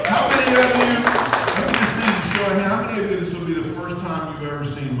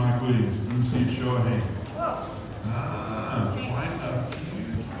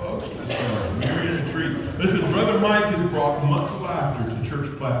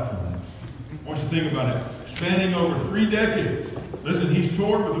think about it. Spanning over 3 decades. Listen, he's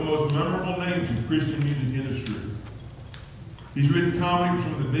toured with the most memorable names in the Christian music industry. He's written comedy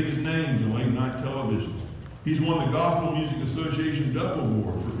from the biggest names in late night television. He's won the Gospel Music Association Dove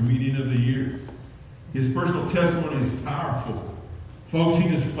Award for Comedian of the Year. His personal testimony is powerful. Folks, he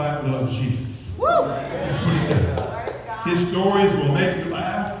just flat loves Jesus. Woo! That's what he does. His stories will make you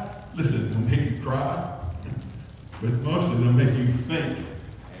laugh. Listen, they'll make you cry. But mostly they'll make you think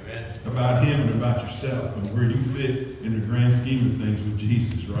about him and about yourself and where you fit in the grand scheme of things with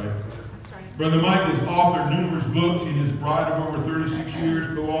Jesus, right? That's right. Brother Mike has authored numerous books. He and his bride of over 36 years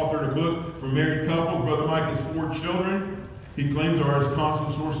co-authored a book for married couples. Brother Mike has 4 children. He claims are his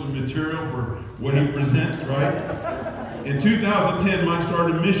constant source of material for what he presents, right? In 2010, Mike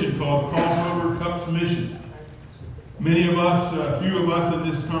started a mission called Crossover Cups Mission. Many of us, a few of us in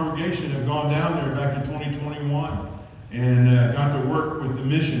this congregation have gone down there back in 2021 and got to work with the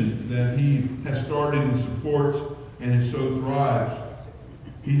mission that he has started and supports and it so thrives.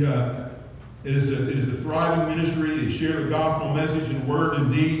 It is a thriving ministry. They share the gospel message in word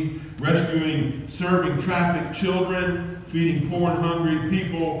and deed, rescuing, serving trafficked children, feeding poor and hungry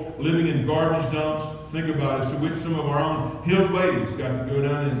people, living in garbage dumps. Think about it, to which some of our own Hills ladies got to go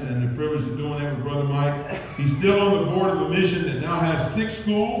down and the privilege of doing that with Brother Mike. He's still on the board of the mission that now has 6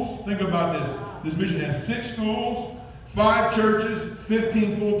 schools. Think about this. This mission has 6 schools, 5 churches,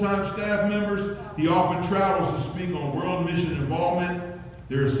 15 full-time staff members. He often travels to speak on world mission involvement.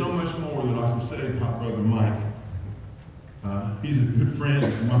 There is so much more that I can say about Brother Mike. He's a good friend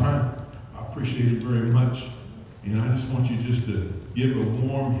of mine. I appreciate it very much. And I just want you just to give a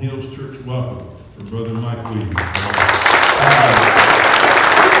warm Hills Church welcome for Brother Mike Williams.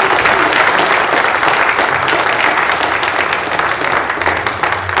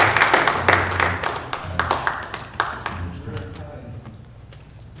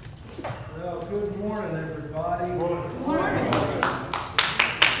 Well, good morning, everybody. Good morning.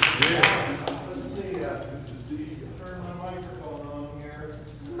 Let's see, good to see you. Turn my microphone on here.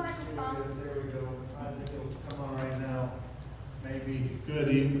 There we go. I think it'll come on right now. Maybe. Good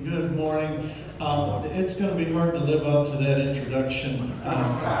evening. Good morning. It's going to be hard to live up to that introduction.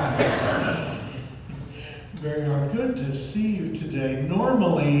 Very hard. Good to see you today.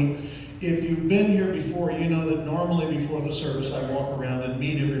 Normally, if you've been here before, you know that normally before the service I walk around and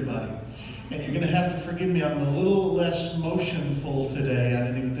meet everybody. And you're going to have to forgive me, I'm a little less motionful today. I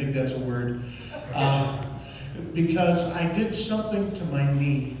didn't even think that's a word. Because I did something to my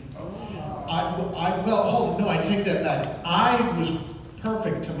knee. I take that back. I was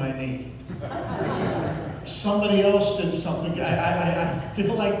perfect to my knee. Somebody else did something. I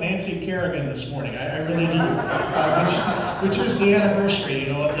feel like Nancy Kerrigan this morning. I really do. Which is the anniversary,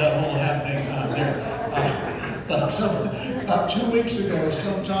 of that whole happening there. About 2 weeks ago,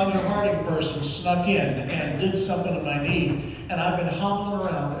 some Tanya Harding person snuck in and did something to my knee, and I've been hobbling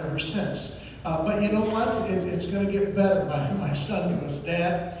around ever since. But you know what? It's going to get better. My son goes,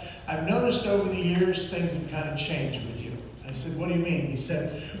 Dad, I've noticed over the years things have kind of changed with you. I said, what do you mean? He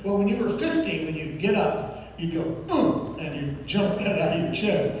said, well, when you were 50, when you get up, you'd go, and you jump right out of your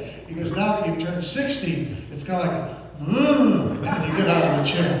chair. He goes, now that you've turned 60, it's kind of like, and you get out of the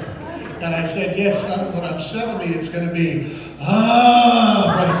chair. And I said, yes, son, when I'm 70, it's going to be,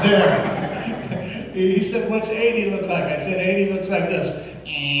 right there. He said, what's 80 look like? I said, 80 looks like this.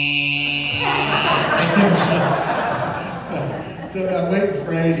 Right there, so I'm waiting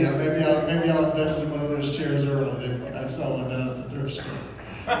for 80. Maybe I'll invest in one of those chairs early. I saw one down at the thrift store.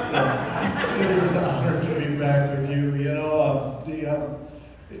 So it is an honor to be back with you.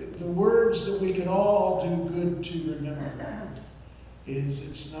 The words that we can all do good to remember is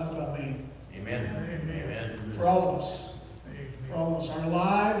it's not about me. Amen. Amen. For all of us. For all of us. Our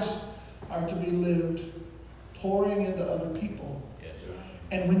lives are to be lived pouring into other people. Yes, sir.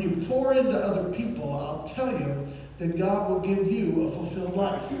 And when you pour into other people, I'll tell you that God will give you a fulfilled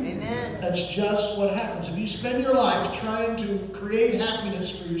life. Amen. That's just what happens. If you spend your life trying to create happiness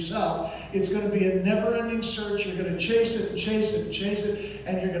for yourself, it's going to be a never-ending search. You're going to chase it and chase it and chase it,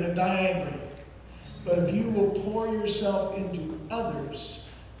 and you're going to die angry. But if you will pour yourself into others,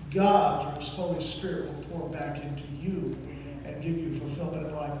 God, through His Holy Spirit, will pour back into you and give you fulfillment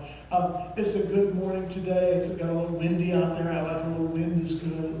in life. It's a good morning today. It's got a little windy out there. I like a little wind is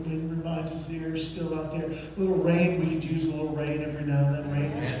good. The wind reminds us the air is still out there. A little rain, we could use a little rain every now and then.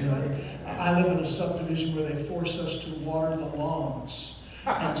 Rain is good. I live in a subdivision where they force us to water the lawns.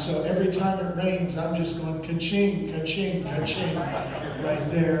 And so every time it rains, I'm just going ka-ching, ka-ching, ka-ching right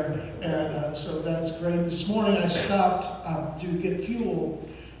there. And so that's great. This morning I stopped to get fuel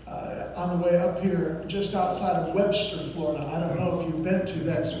on the way up here just outside of Webster, Florida. I don't know if you've been to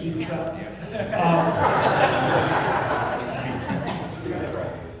that speed trap.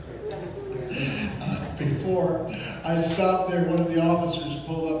 Before I stopped there, one of the officers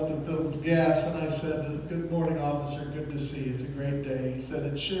pulled up to fill gas, and I said, "Good morning, officer. Good to see you. It's a great day." He said,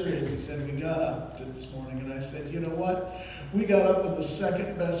 "It sure is." He said, "We got up this morning." And I said, "You know what? We got up in the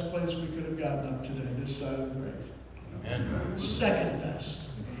second best place we could have gotten up today, this side of the grave. Amen. Second best."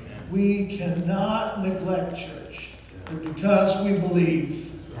 We cannot neglect church. And because we believe,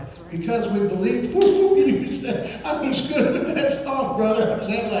 you said, I was good with that song, brother. I was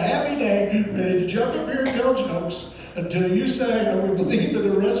having a happy day, ready to jump up here and tell jokes until you say, "Oh, we believe in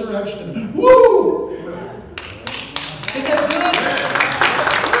the resurrection." Woo! Isn't that good?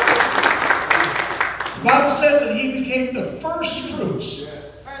 The Bible says that he became the first fruits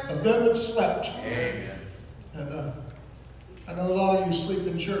of them that slept. Amen. And I know a lot of you sleep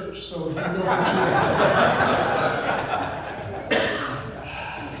in church, so you know what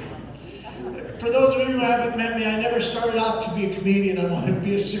For those of you who haven't met me, I never started out to be a comedian. I wanted to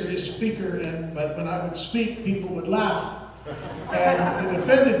be a serious speaker, but when I would speak, people would laugh. And it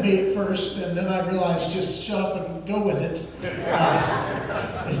offended me at first, and then I realized just shut up and go with it.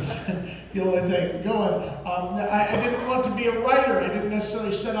 It's the only thing going. I didn't want to be a writer. I didn't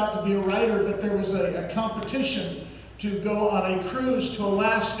necessarily set out to be a writer, but there was a competition to go on a cruise to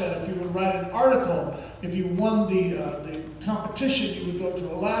Alaska. If you would write an article, if you won the competition, you would go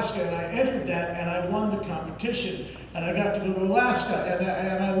to Alaska, and I entered that, and I won the competition, and I got to go to Alaska,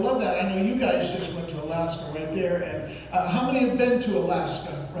 and I love that. I know you guys just went to Alaska right there, and how many have been to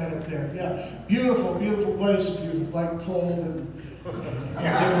Alaska right up there? Yeah, beautiful, beautiful place if you like cold and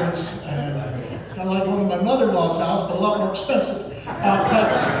indifference, and it's kind of like going to my mother-in-law's house, but a lot more expensive. But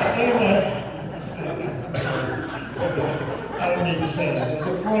anyway, I'm sorry. I didn't mean to say that. It was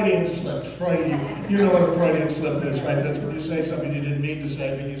a Freudian slip. You know what a Freudian slip is, right? That's when you say something you didn't mean to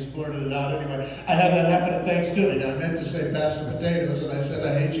say, but you just blurted it out anyway. I had that happen at Thanksgiving. I meant to say basket potatoes, and I said,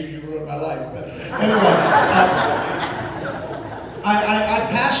 "I hate you, you ruined my life." But anyway, I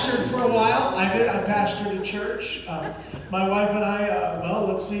pastored for a while. I pastored a church. My wife and I,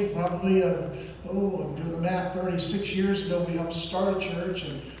 let's see, probably, I'm doing the math, 36 years ago, we helped start a church,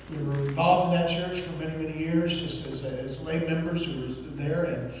 and we were involved in that church for many, many years, just as lay members who were there,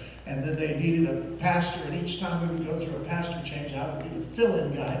 and then they needed a pastor, and each time we would go through a pastor change, I would be the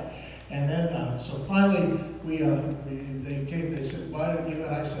fill-in guy. And then, so finally, they came, they said, "Why don't you?"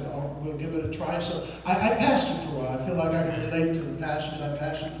 And I said, "Oh, we'll give it a try." So I pastored for a while. I feel like I can relate to the pastors. I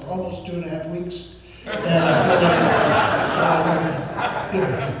pastored for almost 2.5 weeks. And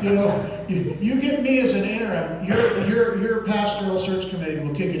you get me as an interim, your pastoral search committee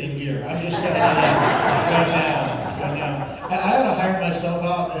will kick it in gear. I'm just telling you that right now. I had to hire myself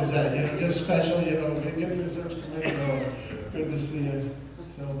out as a, just special, get the search committee going. Good to see you.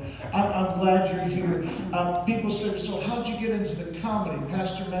 So I'm glad you're here. People say, "So how'd you get into the comedy?"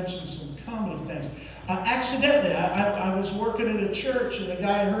 Pastor mentioned some comedy things. Accidentally, I was working at a church, and a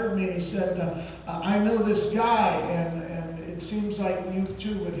guy heard me, and he said, "I know this guy, and it seems like you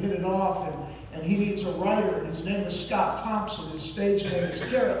two would hit it off, and he needs a writer, and his name is Scott Thompson. His stage name is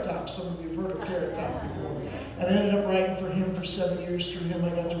Carrot Top." Some of you have heard of Carrot Top before. And I ended up writing for him for 7 years. Through him, I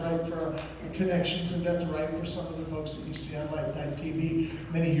got to write for Connections, and got to write for some of the folks that you see on Late Night TV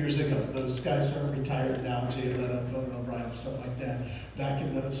many years ago. Those guys are retired now, Jay Leno, Conan O'Brien, stuff like that, back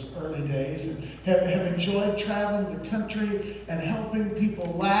in those early days. And have enjoyed traveling the country and helping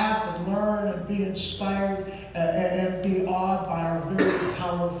people laugh and learn and be inspired and be awed by our very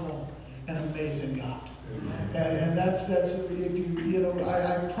powerful and amazing God. And that's if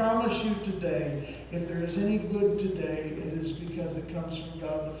I promise you today, if there is any good today, it is because it comes from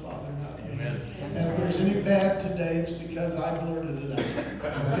God the Father, not me. Amen. And if there's any bad today, it's because I blurted it out.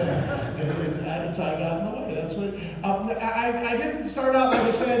 Okay, it's I got in the way. That's what. I didn't start out, like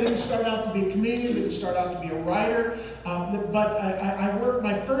I said, I didn't start out to be a comedian. Didn't start out to be a writer. But I worked.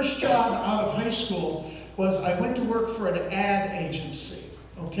 My first job out of high school was I went to work for an ad agency.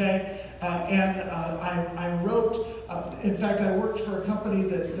 Okay. I wrote, in fact, I worked for a company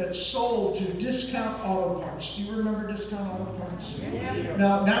that sold to Discount Auto Parts. Do you remember Discount Auto Parts? Yeah.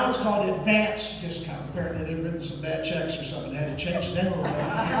 Now it's called Advance Discount. Apparently they've written some bad checks or something. They had to change the name a little bit.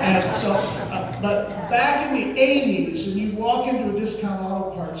 And so, but back in the 80s, and you walk into a Discount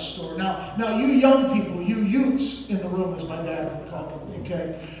Auto Parts store. Now you young people, you youths in the room, as my dad would call them,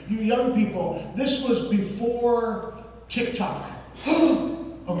 okay? You young people, this was before TikTok.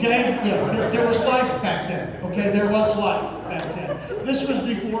 Okay? Yeah, there was life back then. Okay? There was life back then. This was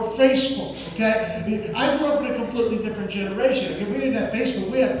before Facebook. Okay? I grew up in a completely different generation. Okay? We didn't have Facebook.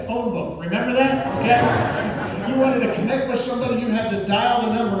 We had the phone book. Remember that? Okay? You wanted to connect with somebody, you had to dial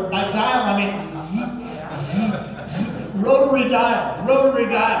the number. By dial, I mean Rotary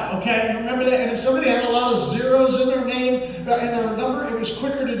dial, okay? You remember that? And if somebody had a lot of zeros in their name, in their number, it was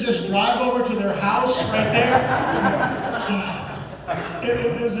quicker to just drive over to their house right there.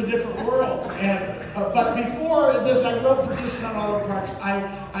 It was a different world. And but before this, I wrote for Discount Auto Parts.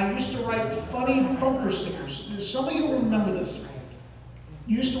 I used to write funny bumper stickers. Some of you will remember this.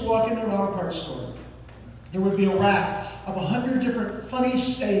 You used to walk into an auto parts store. There would be a rack of 100 different funny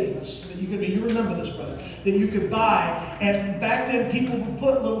sayings that you could be. You remember this, brother? That you could buy. And back then, people would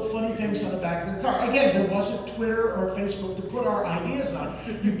put little funny things on the back of their car. Again, there wasn't Twitter or Facebook to put our ideas on.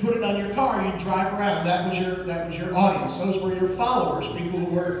 You put it on your car. You'd drive around. That was your audience. Those were your followers, people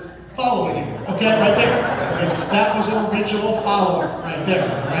who were following you. Okay, right there. Okay, that was an original follower right there.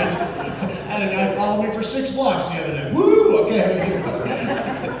 Right. I had a guy follow me for 6 blocks the other day. Woo! Okay.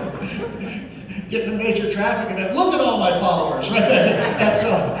 Getting a major traffic event. Look at all my followers, right there.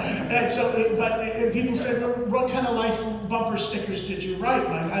 But people said, well, what kind of license bumper stickers did you write?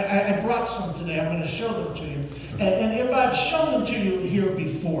 I brought some today. I'm going to show them to you. And if I've shown them to you here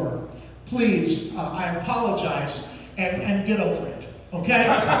before, please, I apologize and get over it. Okay?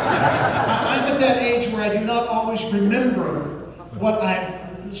 I'm at that age where I do not always remember what I've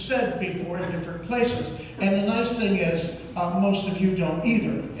said before in different places. And the nice thing is, most of you don't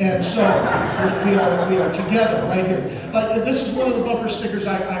either. And so we are together right here. This is one of the bumper stickers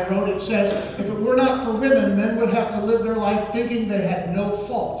I wrote. It says, if it were not for women, men would have to live their life thinking they had no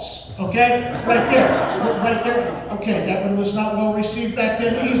faults. Okay? Right there. Right there. Okay, that one was not well received back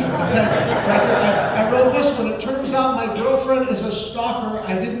then either. Okay? Right there. I wrote this one. It turns out my girlfriend is a stalker.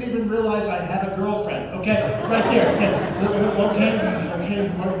 I didn't even realize I had a girlfriend. Okay? Right there. Okay.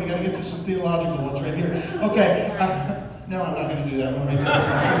 Well, we got to get to some theological ones right here. Okay. No, I'm not going to do that one right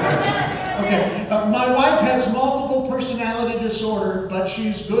there. Okay. My wife has multiple personality disorder, but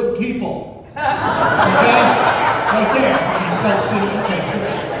she's good people. Okay? Right there. Right, see, okay.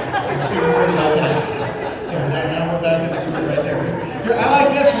 So you're worried about that. Now we're back in the group right there. Here, I like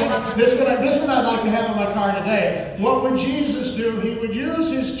this one. This one I'd like to have in my car today. What would Jesus do? He would use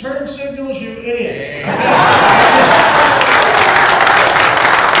his turn signals, you idiot.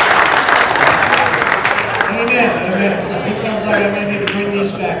 Okay? Amen. So it sounds like I may need to bring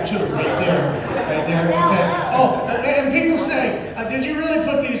these back too, right there. Okay. Oh, and people say, did you really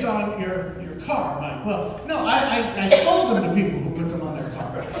put these on your car? I'm like, well, no, I sold them to people who put them on their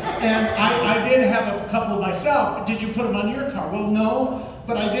car. And I did have a couple myself. Did you put them on your car? Well, no,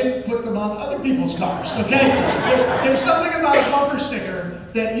 but I did put them on other people's cars, okay? There's something about a bumper sticker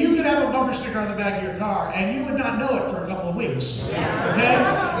that you could have a bumper sticker on the back of your car and you would not know it for a couple of weeks, okay?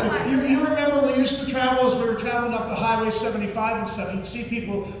 You remember we used to travel, as we were traveling up the Highway 75 and stuff, you'd see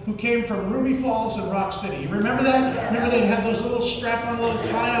people who came from Ruby Falls and Rock City. You remember that? Remember they'd have those little strap-on, little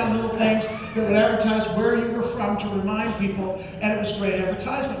tie-on little things that would advertise where you were from to remind people, and it was great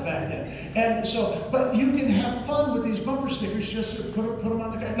advertisement back then. And so, but you can have fun with these bumper stickers, just to put them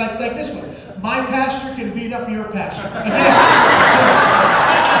on the car, like this one. My pastor can beat up your pastor.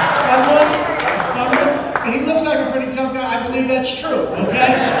 Fun one. And he looks like a pretty tough guy. I believe that's true,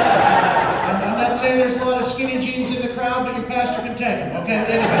 okay? I'm not saying there's a lot of skinny jeans in the crowd, but your pastor can take them, okay?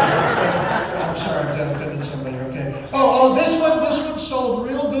 Anyway, I'm sorry if that offended somebody, okay? Oh, this one sold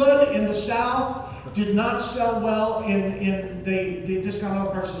real good in the South. Did not sell well in the Discount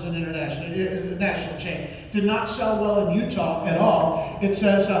Auto Parts is an national chain. Did not sell well in Utah at all. It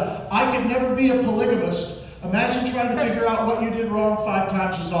says, I could never be a polygamist. Imagine trying to figure out what you did wrong 5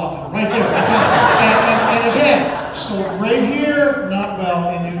 times as often. Right there. And again, sold great here, not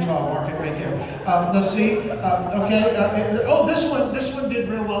well in Utah market right there. Let's see. This one did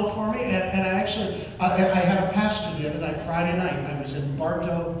real well for me, and I actually, I had a pastor the other night, Friday night. I was in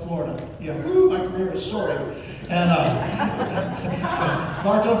Bartow, Florida. Yeah, my career is soaring. And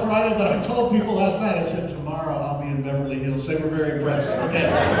Bartow Friday, but I told people last night, I said, tomorrow I'll be in Beverly Hills. They were very impressed. Okay,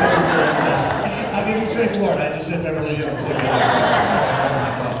 very impressed. I didn't say Florida, I just said Beverly Hills.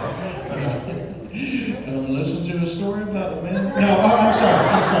 Listen to a story about a man. No, I'm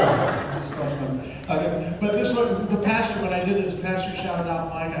sorry. Okay. But this one, the pastor, when I did this, the pastor shouted out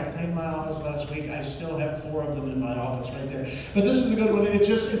Mike. I cleaned my office last week. I still have 4 of them in my office right there. But this is a good one.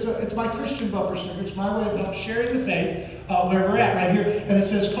 It's my Christian bumper sticker. It's my way of sharing the faith where we're at right here. And it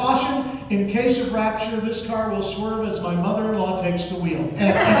says, caution, in case of rapture, this car will swerve as my mother-in-law takes the wheel.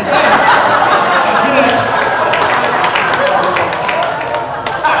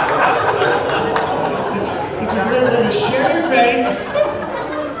 It's a great way to share your faith.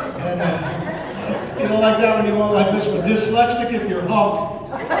 You don't like that one, you won't like this one. Dyslexic if you're honk.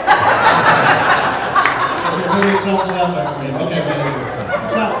 It's helpful that way for you. Okay,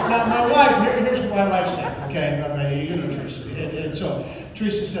 now my wife, here's what my wife said. Okay, you know Teresa. And so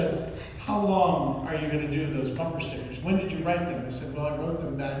Teresa said, how long are you going to do those bumper stickers? When did you write them? I said, well, I wrote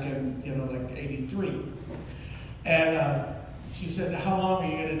them back in, like 83. And she said, how long are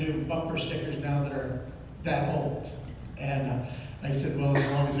you going to do bumper stickers now that are that old? And I said, well, as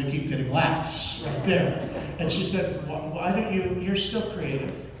long as they keep getting laughs right there. And she said, why don't you're still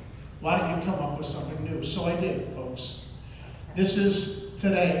creative. Why don't you come up with something new? So I did, folks. This is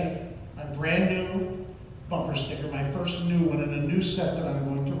today a brand new bumper sticker, my first new one, and a new set that I'm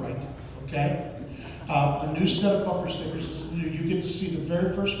going to write, okay? A new set of bumper stickers is new. You get to see the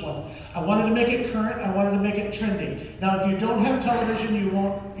very first one. I wanted to make it current. I wanted to make it trendy. Now, if you don't have television,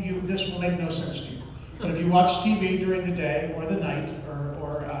 this will make no sense to you. But if you watch TV during the day or the night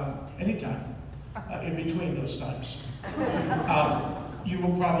or any time in between those times, you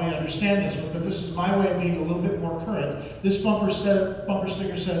will probably understand this one. But this is my way of being a little bit more current. This bumper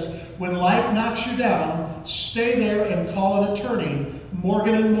sticker says, when life knocks you down, stay there and call an attorney.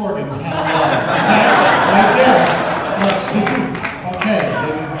 Morgan & Morgan. Right there. Let's see. Okay.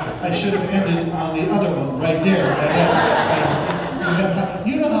 I should have ended on the other one right there.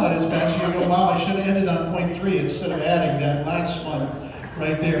 You know how it is, Pastor. You go, wow, I should have ended on point 3 instead of adding that last one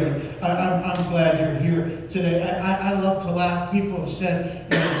right there. I'm glad you're here today. I love to laugh. People have said,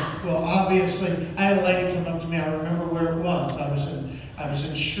 well, obviously, I had a lady come up to me. I remember where it was. I was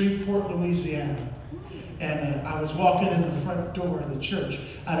in Shreveport, Louisiana. And I was walking in the front door of the church.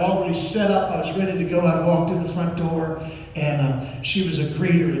 I'd already set up. I was ready to go. I walked in the front door, and she was a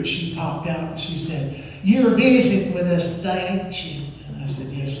greeter, and she popped out, and she said, "You're visiting with us today, ain't you?" And I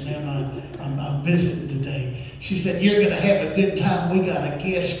said, "Yes, ma'am, I'm visiting today." She said, "You're going to have a good time. We got a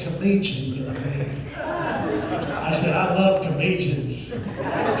guest comedian going to be." I said, "I love comedians."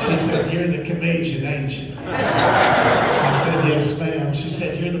 She said, "You're the comedian, ain't you?" I said, "Yes, ma'am." She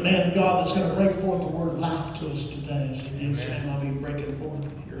said, "You're the man of God that's going to break forth the word of life to us today." I said, "Yes, ma'am, I'll be breaking forth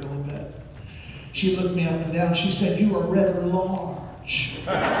here a little bit." She looked me up and down. She said, "You are rather large."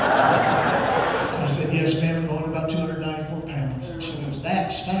 I said, "Yes, ma'am, going about 294 pounds. And she goes,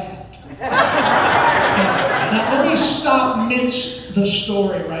 "That's fat." Now, let me stop mince the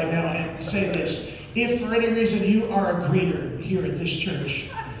story right now and say this. If for any reason you are a greeter here at this church,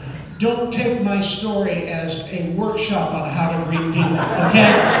 don't take my story as a workshop on how to greet people,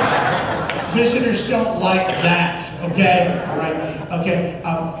 okay? Visitors don't like that, okay? All right, okay.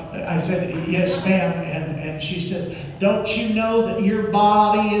 I said, "Yes, ma'am," and she says, "Don't you know that your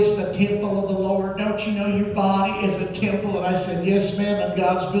body is the temple of the Lord? Don't you know your body is a temple?" And I said, "Yes, ma'am, and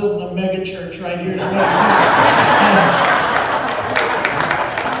God's building a mega church right here."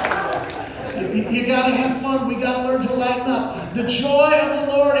 You got to have fun. We got to learn to lighten up. The joy of the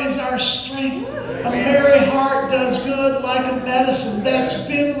Lord is our strength. A merry heart does good like a medicine. That's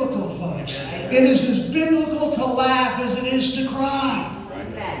biblical, folks. It is as biblical to laugh as it is to cry.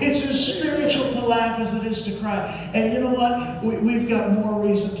 It's as spiritual to laugh as it is to cry. And you know what? We've got more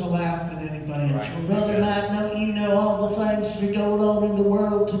reason to laugh than anybody else. Well, Brother Matt, don't you know all the things that are going on in the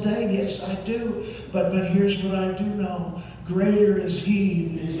world today? Yes, I do. But here's what I do know. Greater is He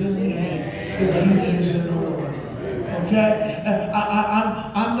that is in me than he that is in the world. Okay?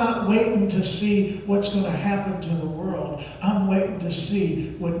 I'm not waiting to see what's going to happen to the world. I'm waiting to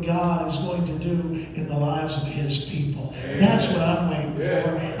see what God is going to do in the lives of His people. That's what I'm waiting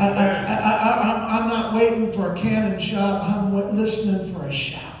for. I'm not waiting for a cannon shot. I'm listening for a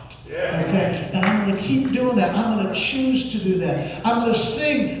shout. Okay? And I'm going to keep doing that. I'm going to choose to do that. I'm going to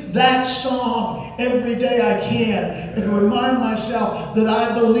sing that song every day I can and remind myself that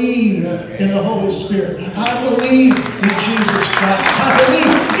I believe in the Holy Spirit. I believe in Jesus Christ. I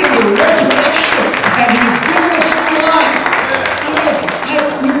believe in the resurrection, and He's given us new life.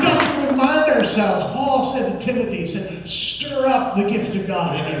 We've got to remind ourselves. Paul said to Timothy, he said, "Stir up the gift of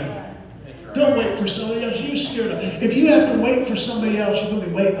God in you." Don't wait for somebody else. You stir it up. If you have to wait for somebody else, you're going to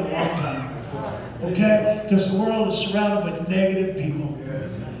be waiting a long time. Okay? Because the world is surrounded with negative people.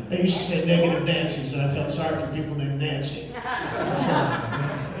 They used to say negative Nancy's, and I felt sorry for people named Nancy.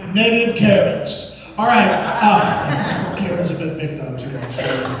 Negative Karens. All right. Karens have been picked on too much.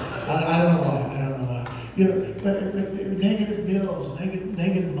 I don't know why. You know, but negative bills,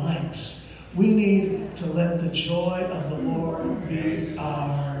 negative mics. We need to let the joy of the Lord be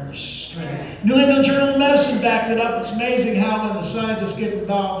our strength. New England Journal of Medicine backed it up. It's amazing how when the scientists get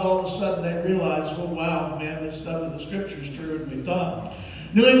involved, all of a sudden they realize, well, wow, man, this stuff in the Scripture is truer than we thought.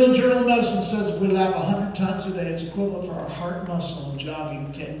 New England Journal of Medicine says if we laugh 100 times a day, it's equivalent for our heart muscle of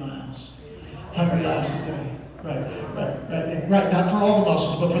jogging 10 miles. 100 laughs a day. Right. Not for all the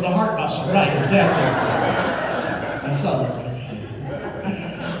muscles, but for the heart muscle. Right, exactly. I saw that.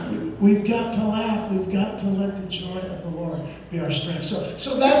 We've got to laugh. We've got to let the joy of the Lord be our strength.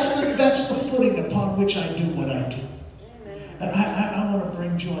 So that's the footing upon which I do what I do. And I want to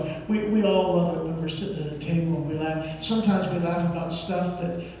bring joy. We all love it when we're sitting at a table and we laugh. Sometimes we laugh about stuff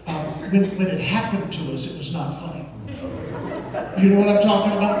that when it happened to us, it was not funny. You know what I'm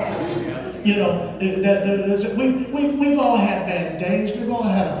talking about? You know, we've all had bad days. We've all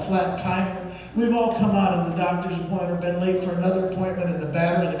had a flat tire. We've all come out of the doctor's appointment or been late for another appointment and the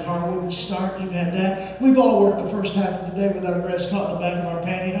battery of the car wouldn't start. You've had that. We've all worked the first half of the day with our dress caught in the back of our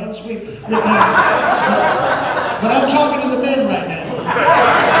pantyhose. But I'm talking to the men right now.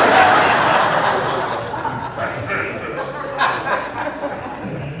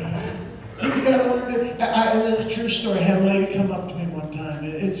 We've got to learn to, it's a true story. I had a lady come up to me one time.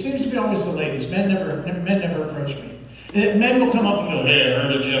 It seems to be always the ladies. Men never approach me. Men will come up and go, "Hey, I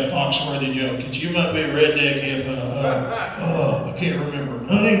heard a Jeff Foxworthy joke. You might be a redneck if, I can't remember.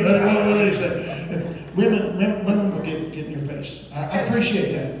 Honey, what did he say?" Women will get in your face. I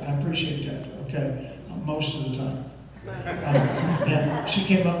appreciate that, okay, most of the time. And she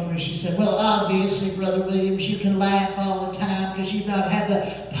came up to me, she said, "Well, obviously, Brother Williams, you can laugh all the time because you've not had the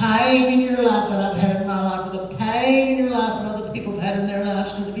pain in your life that I've had in my life, or the pain in your life that other people have had in their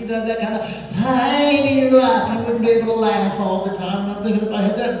lives, because if you had that kind of pain in your life, you wouldn't be able to laugh all the time." And I'm thinking, if I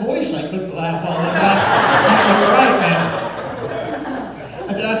had that voice, I couldn't laugh all the time. You're right, man.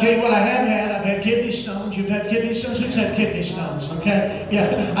 I'll tell you what I have had. I've had kidney stones. You've had kidney stones? Who's had kidney stones? Okay?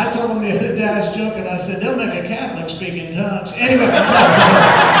 Yeah. I told them the other day, I was joking. I said, they'll make a Catholic speak in tongues. Anyway.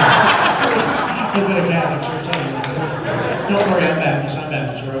 Is it a Catholic church? Don't worry, I'm Baptist.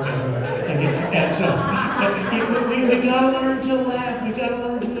 We're okay. And so, we got to learn to laugh. We got to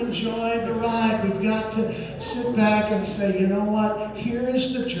learn to enjoy the ride. We've got to sit back and say, you know what? Here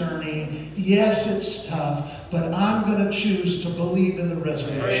is the journey. Yes, it's tough. But I'm going to choose to believe in the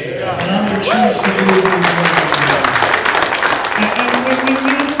resurrection. And I'm going to choose to believe in the resurrection. And we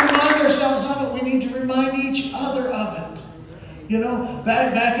need to remind ourselves of it. We need to remind each other of it. You know,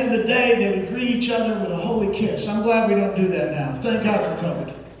 back in the day, they would greet each other with a holy kiss. I'm glad we don't do that now. Thank God for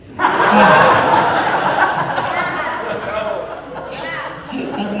COVID.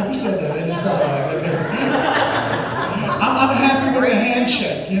 I never said that. I just thought about it there. I'm happy with the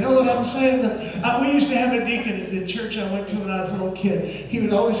handshake. You know what I'm saying? We used to have a deacon at the church I went to when I was a little kid. He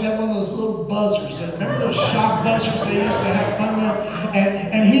would always have one of those little buzzers. Remember those shock buzzers they used to have fun with?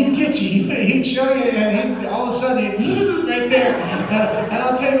 And he'd get you. He'd show you, and all of a sudden, he'd right there. And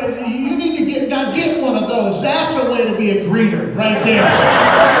I'll tell you, you need to get one of those. That's a way to be a greeter, right there.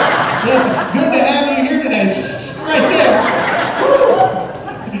 Listen, good to have you here today. Right there. Woo.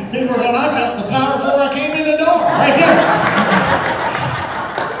 People are going, I felt the power before I came in the door. Right there.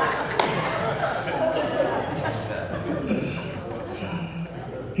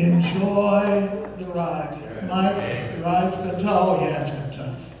 Enjoy the ride. Mike, the ride's been tough. Oh, yeah, it's been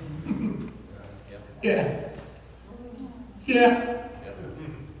tough. Yeah.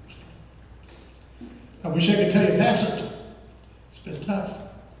 I wish I could tell you past it. It's been tough.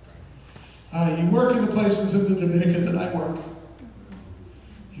 You work in the places in the Dominican that I work.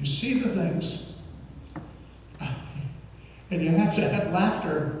 You see the things. And you have to have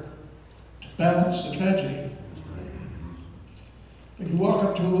laughter to balance the tragedy. And you walk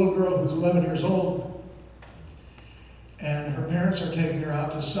up to a little girl who's 11 years old, and her parents are taking her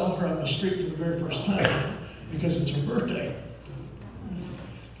out to sell her on the street for the very first time because it's her birthday.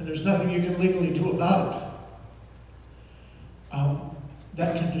 And there's nothing you can legally do about it.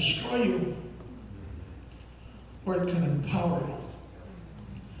 That can destroy you, or it can empower you.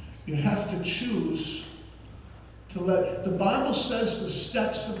 You have to choose to let... The Bible says the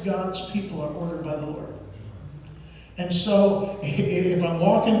steps of God's people are ordered by the Lord. And so, if I'm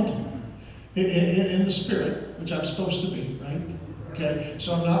walking in the Spirit, which I'm supposed to be, right? Okay?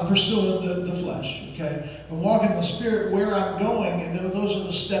 So I'm not pursuing the flesh, okay? I'm walking in the Spirit where I'm going, and those are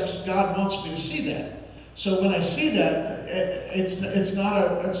the steps God wants me to see that. So when I see that, it's not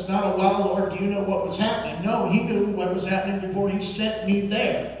a, wow, Lord, do you know what was happening? No, He knew what was happening before He sent me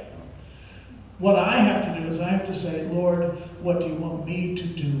there. What I have to do is I have to say, Lord, what do you want me to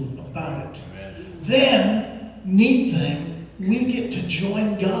do about it? Amen. Then, neat thing, we get to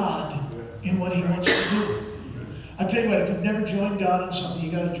join God in what He wants to do. I tell you what, if you've never joined God in something,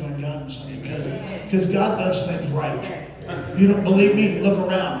 you got to join God in something because God does things right. You don't believe me? Look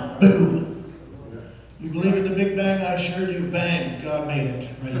around. Boom. You believe in the Big Bang? I sure do. Bang. God made it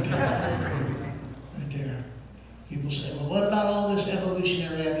right there. Right there. People say, well, what about all this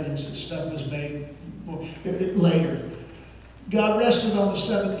evolutionary evidence that stuff was made later? God rested on the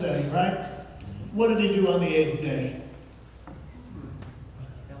seventh day, right? What did He do on the eighth day?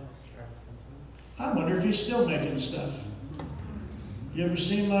 I wonder if he's still making stuff. You ever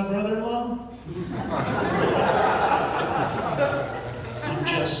seen my brother-in-law? I'm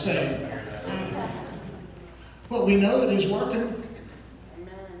just saying. But we know that he's working.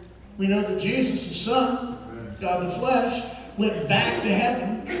 We know that Jesus, the Son, God the flesh, went back to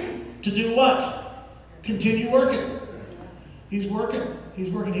heaven to do what? Continue working. He's working.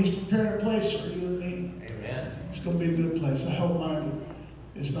 He's working. He's preparing a place for you and me. Amen. It's going to be a good place. I hope mine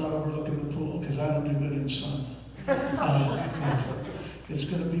is not overlooking the pool, because I don't do good in the sun. It's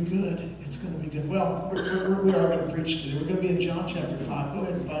going to be good. It's going to be good. Well, we are going to preach today. We're going to be in John chapter 5. Go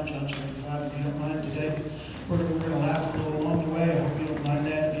ahead and find John chapter 5 if you don't mind today. We're going to laugh a little along the way. I hope you don't mind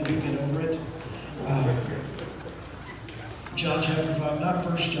that. If you do, get over it. John chapter 5, not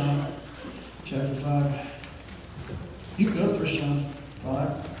 1 John chapter 5. You can go to 1 John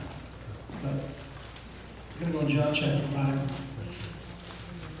 5, but we're going to go in John chapter 5.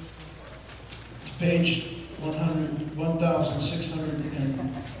 It's page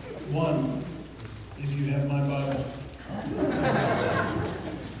 1601 if you have my Bible.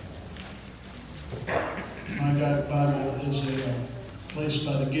 My Bible is a place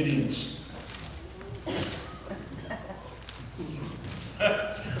by the Gideons.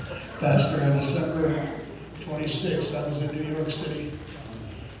 Pastor, on December 26th, I was in New York City.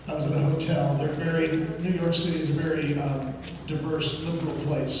 I was at a hotel. New York City is a very diverse, liberal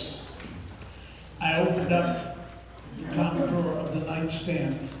place. I opened up the top drawer of the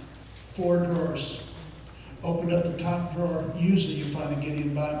nightstand, 4 drawers. Opened up the top drawer. Usually you find a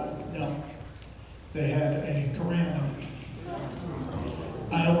Gideon Bible. No. They had a Quran on it.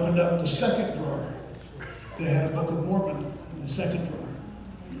 I opened up the second drawer. They had a Book of Mormon in the second drawer.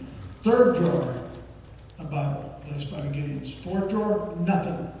 Third drawer, a Bible, placed by the Gideons. Fourth drawer,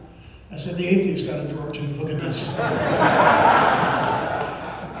 nothing. I said, the atheist got a drawer too. Look at this.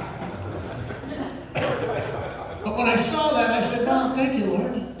 But when I saw that, I said, wow, thank you,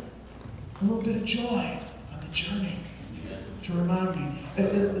 Lord. A little bit of joy on the journey to remind me.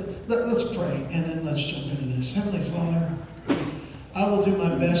 Let's pray, and then let's jump into this. Heavenly Father, I will do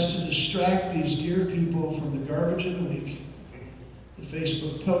my best to distract these dear people from the garbage of the week. The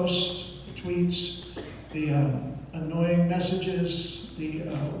Facebook posts, the tweets, the annoying messages, the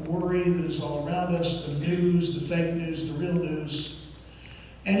worry that is all around us, the news, the fake news, the real news,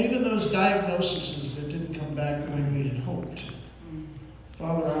 and even those diagnoses that didn't come back the way we had hoped.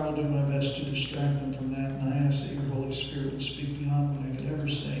 Father, I will do my best to distract them from that, and I ask that your Holy Spirit would speak beyond what I could ever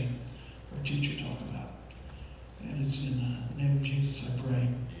say or teach or talk about. And it's in the name of Jesus I pray.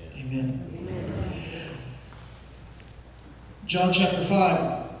 Amen. Amen. John chapter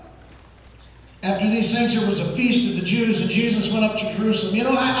 5. After these things, there was a feast of the Jews, and Jesus went up to Jerusalem. You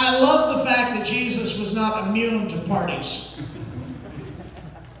know, I love the fact that Jesus was not immune to parties.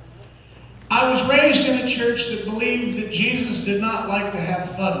 I was raised in a church that believed that Jesus did not like to have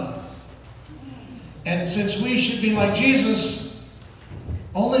fun. And since we should be like Jesus,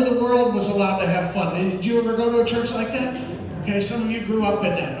 only the world was allowed to have fun. Did you ever go to a church like that? Okay, some of you grew up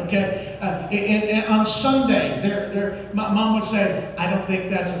in that, okay? And on Sunday, my mom would say, I don't think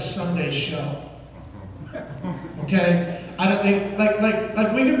that's a Sunday show. Okay? I don't think,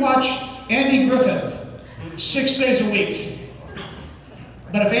 like we could watch Andy Griffith 6 days a week.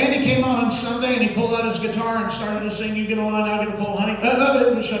 But if Andy came on Sunday and he pulled out his guitar and started to sing, you get a line, I'll get a pole, honey,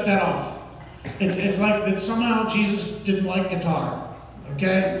 we'll shut that off. It's like that somehow Jesus didn't like guitar.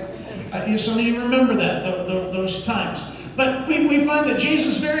 Okay? Some of you remember that, those times. But we find that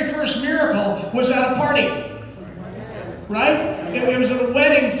Jesus' very first miracle was at a party. Right? It was at a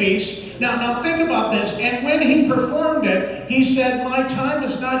wedding feast. Now think about this. And when he performed it, he said, my time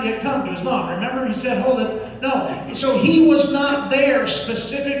has not yet come, to his mom. Remember? He said, hold it. No. So he was not there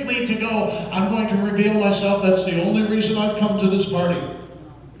specifically to go, I'm going to reveal myself. That's the only reason I've come to this party.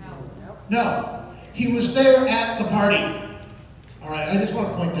 No. He was there at the party. All right, I just want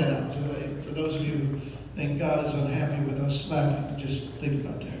to point that out for those of you who think God is unhappy with us laughing. Just think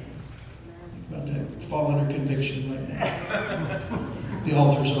about that. Think about that. Fall under conviction right now. The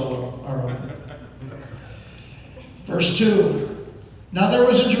altars are open. Verse 2. Now there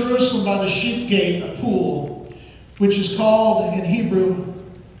was in Jerusalem by the sheep gate a pool, which is called in Hebrew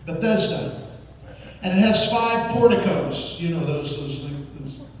Bethesda. And it has 5 porticos. You know those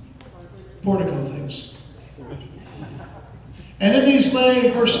portico things. And in these lay,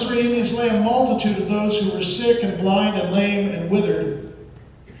 verse 3, in these lay a multitude of those who were sick and blind and lame and withered.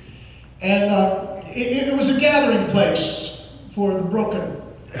 And it was a gathering place for the broken.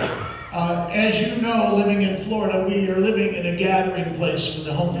 As you know, living in Florida, we are living in a gathering place for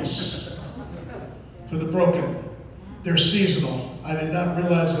the homeless, for the broken. They're seasonal. I did not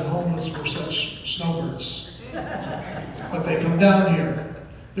realize that homeless were such snowbirds. But they come down here.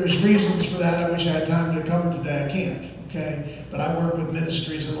 There's reasons for that. I wish I had time to cover today. I can't, okay? But I work with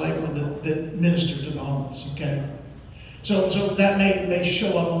ministries in Lakeland that minister to the homeless, okay? So that may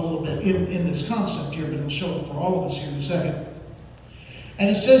show up a little bit in this concept here, but it'll show up for all of us here in a second. And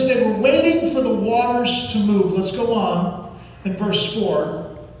it says they were waiting for the waters to move. Let's go on in verse 4.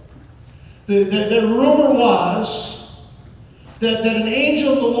 The rumor was that an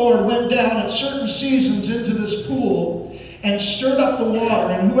angel of the Lord went down at certain seasons into this pool and stirred up the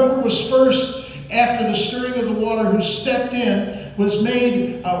water. And whoever was first after the stirring of the water who stepped in was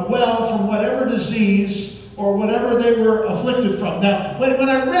made well from whatever disease or whatever they were afflicted from. Now, when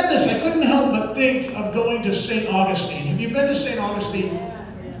I read this, I couldn't help but think of going to St. Augustine. Have you been to St. Augustine?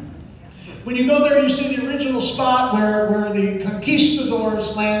 When you go there, you see the original spot where the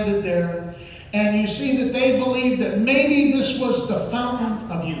conquistadors landed there. And you see that they believed that maybe this was the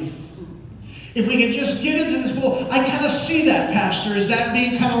fountain of youth. If we could just get into this pool, I kind of see that, Pastor, as that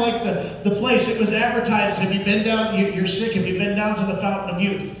being kind of like the place it was advertised. Have you been down, you're sick, have you been down to the fountain of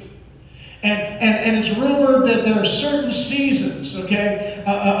youth? And it's rumored that there are certain seasons, okay,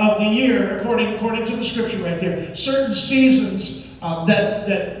 of the year, according to the scripture right there, certain seasons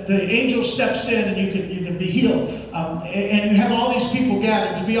that the angel steps in and you can be healed. And you have all these people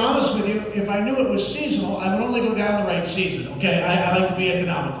gathered. To be honest with you, if I knew it was seasonal, I would only go down the right season, okay? I like to be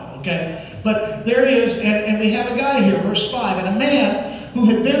economical, okay? But there he is, and we have a guy here, verse 5, and a man who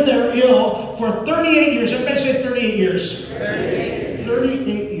had been there ill for 38 years. Everybody say 38 years.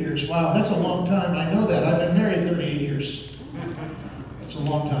 38 years. Wow, that's a long time. I know that. I've been married 38 years. That's a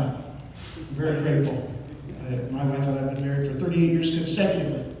long time. I'm very grateful. My wife and I have been married for 38 years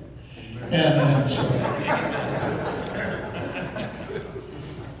consecutively. And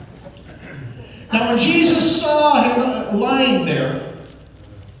now when Jesus saw him lying there,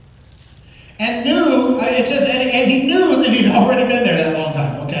 and knew, it says, and he knew that he'd already been there that long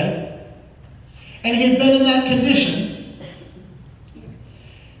time, okay? And he had been in that condition.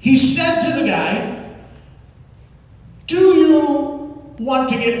 He said to the guy, "Do you want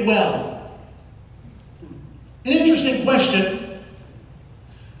to get well?" An interesting question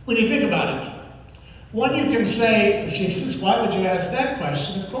when you think about it. One, you can say, "Jesus, why would you ask that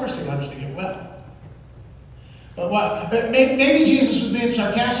question? Of course he wants to get well." But maybe Jesus was being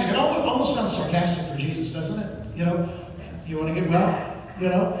sarcastic. It almost sounds sarcastic for Jesus, doesn't it? You know, you want to get well? You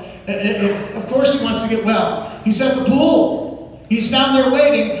know, of course he wants to get well. He's at the pool. He's down there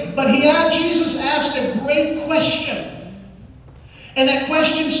waiting. But Jesus asked a great question. And that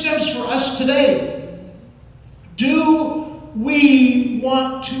question stems for us today. Do we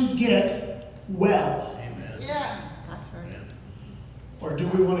want to get well? Amen. Yes, that's right. Or do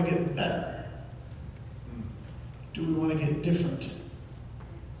we want to get better? Do we want to get different?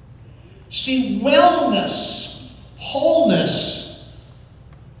 See, wellness, wholeness,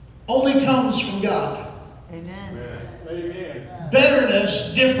 only comes from God. Amen.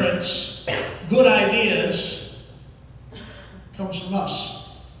 Betterness, difference, good ideas, comes from us.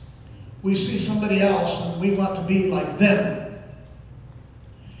 We see somebody else and we want to be like them.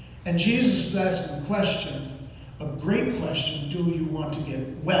 And Jesus is asking a question, a great question: do you want to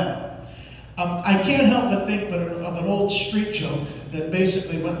get well? I can't help but think of an old street joke that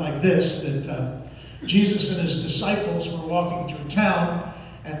basically went like this, that Jesus and his disciples were walking through town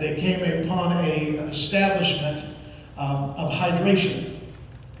and they came upon an establishment of hydration.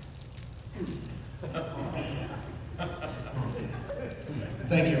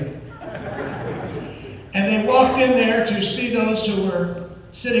 Thank you. And they walked in there to see those who were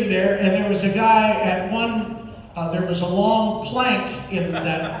sitting there, and there was a guy at one there was a long plank in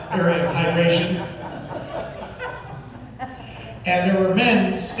that area of hydration. And there were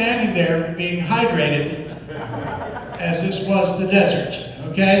men standing there being hydrated, as this was the desert,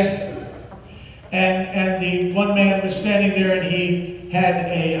 okay? And the one man was standing there and he had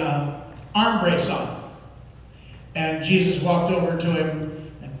a arm brace on. And Jesus walked over to him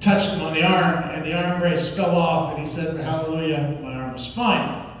and touched him on the arm, and the arm brace fell off, and he said, "Hallelujah, my arm is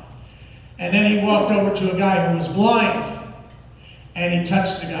fine." And then he walked over to a guy who was blind, and he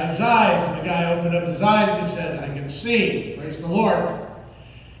touched the guy's eyes, and the guy opened up his eyes, and he said, "I can see, praise the Lord."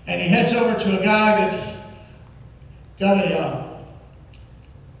 And he heads over to a guy that's got a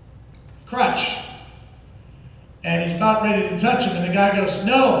crutch, and he's about ready to touch him, and the guy goes,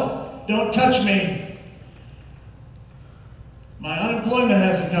 "No, don't touch me. My unemployment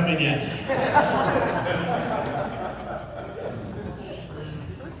hasn't come in yet."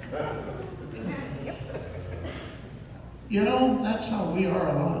 You know, that's how we are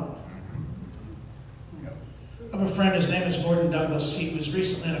a lot. I have a friend, his name is Gordon Douglas. He was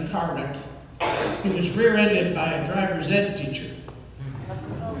recently in a car wreck. He was rear-ended by a driver's ed teacher.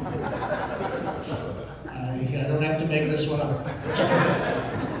 I don't have to make this one up.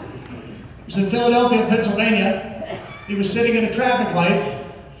 He was in Philadelphia, Pennsylvania. He was sitting at a traffic light.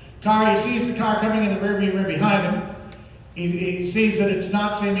 He sees the car coming in the rearview mirror behind him. He sees that it's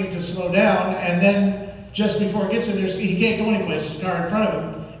not seeming to slow down, and then just before it gets there, he can't go anyplace. There's a car in front of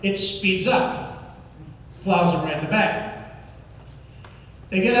him. It speeds up, plows him right in the back.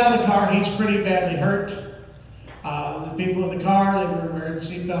 They get out of the car. He's pretty badly hurt. The people in the car, they were wearing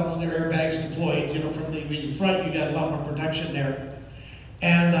seatbelts and their airbags deployed. You know, from the front, you got a lot more protection there.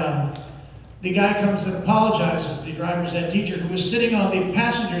 And the guy comes and apologizes, the driver's ed teacher, who was sitting on the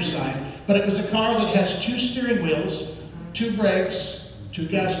passenger side, but it was a car that has 2 steering wheels, 2 brakes, 2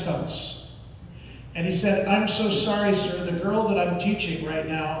 gas pumps. And he said, "I'm so sorry, sir. The girl that I'm teaching right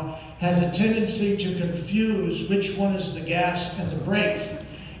now has a tendency to confuse which one is the gas and the brake.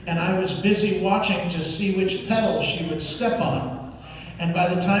 And I was busy watching to see which pedal she would step on. And by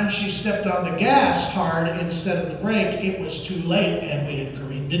the time she stepped on the gas hard instead of the brake, it was too late and we had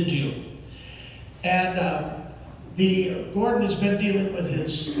careened into you." And Gordon has been dealing with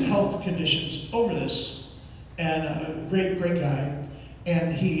his health conditions over this. And a great guy.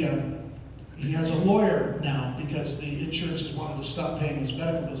 And he has a lawyer now because the insurance has wanted to stop paying his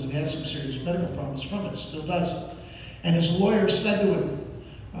medical bills, and he has some serious medical problems from it, still does. And his lawyer said to him,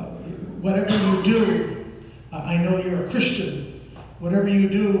 "Whatever you do, I know you're a Christian, whatever you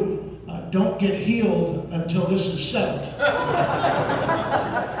do, don't get healed until this is settled."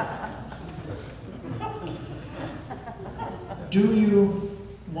 Do you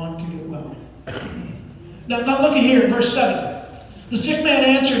want to get well? Now look at here, verse 7. The sick man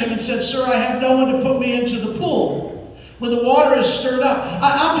answered him and said, "Sir, I have no one to put me into the pool when the water is stirred up."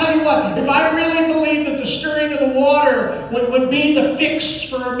 I'll tell you what, if I really believed that the stirring of the water would be the fix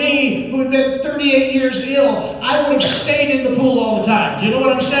for me, who had been 38 years ill, I would have stayed in the pool all the time. Do you know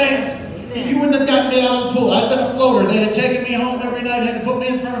what I'm saying? You wouldn't have gotten me out of the pool. I've been a floater. They'd have taken me home every night, had to put me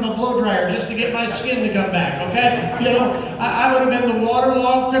in front of a blow dryer just to get my skin to come back, okay? You know, I would have been the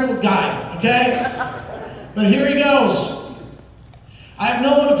waterlogged, crippled guy, okay? But here he goes. "I have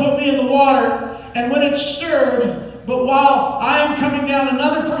no one to put me in the water, and when it's stirred, but while I am coming down,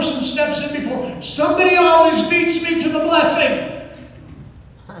 another person steps in before. Somebody always beats me to the blessing."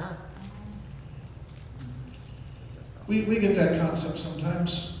 We get that concept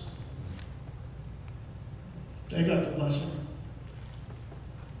sometimes. They got the blessing.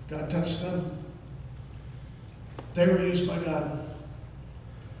 God touched them. They were used by God.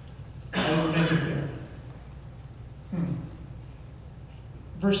 They didn't make it there.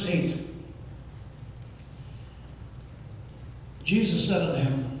 Verse 8. Jesus said unto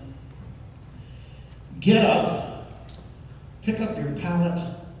him, "Get up, pick up your pallet,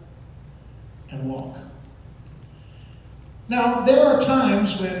 and walk." Now, there are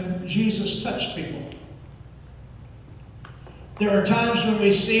times when Jesus touched people. There are times when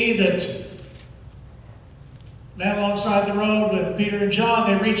we see that man alongside the road with Peter and John,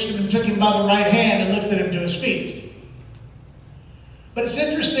 they reached him and took him by the right hand and lifted him to his feet. But it's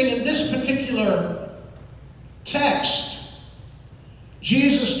interesting, in this particular text,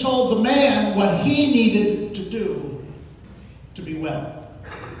 Jesus told the man what he needed to do to be well.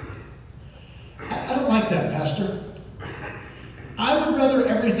 I don't like that, Pastor. I would rather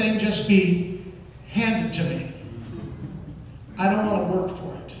everything just be handed to me. I don't want to work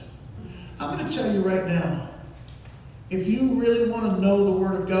for it. I'm going to tell you right now, if you really want to know the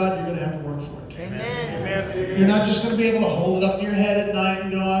Word of God, you're going to have to work for it. Amen. You're not just going to be able to hold it up to your head at night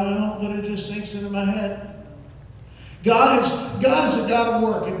and go, "I hope that it just sinks into my head." God is a God of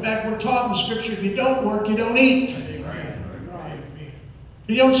work. In fact, we're taught in the Scripture, if you don't work, you don't eat. If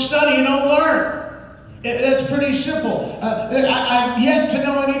you don't study, you don't learn. That's pretty simple. I've yet to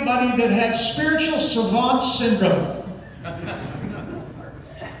know anybody that had spiritual savant syndrome.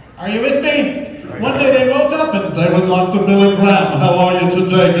 Are you with me? One day they woke up and they were, "Dr. Billy Graham, how are you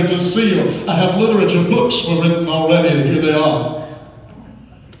today? Good to see you. I have literature books were written already, and here they are."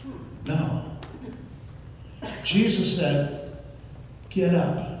 No. Jesus said, "Get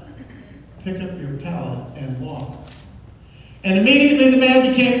up, pick up your pallet, and walk." And immediately the man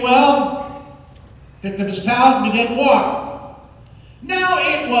became well, picked up his pallet, and began to walk. Now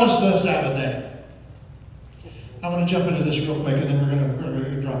it was the Sabbath day. I want to jump into this real quick, and then we're going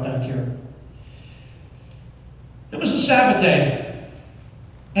to drop back here. It was the Sabbath day,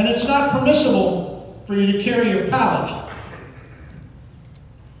 and it's not permissible for you to carry your pallet.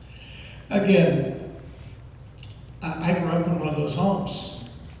 Again, I grew up in one of those homes.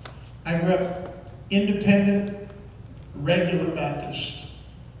 I grew up independent, regular Baptist.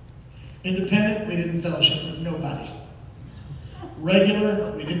 Independent, we didn't fellowship with nobody.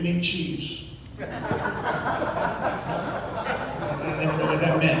 Regular, we didn't eat cheese. I didn't know what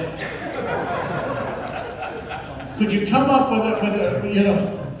that meant. Could you come up with a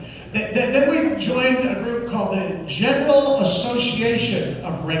then we joined a group called the General Association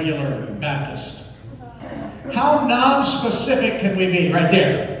of Regular Baptists. How non-specific can we be right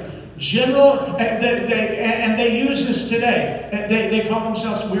there? General, and they use this today. They call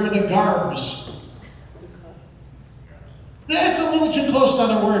themselves, we're the Garbs. That's a little too close to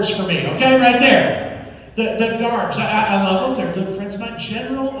other words for me, okay, right there. The Garbs, I love them, they're good friends. My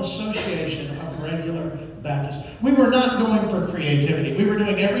General Association of Regular Baptists. We were not going for creativity. We were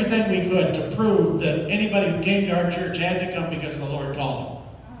doing everything we could to prove that anybody who came to our church had to come because the Lord called them.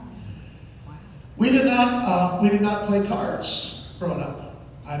 We did not play cards growing up.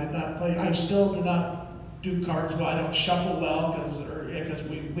 I still do not do cards well. I don't shuffle well because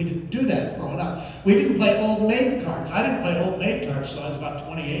we didn't do that growing up. We didn't play Old Maid cards. I didn't play Old Maid cards until I was about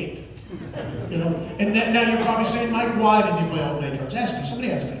 28. And now you're probably saying, Mike, why didn't you play Old Maid cards? Ask me.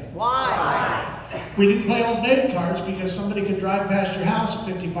 Somebody ask me. Why? We didn't play Old Maid cards because somebody could drive past your house at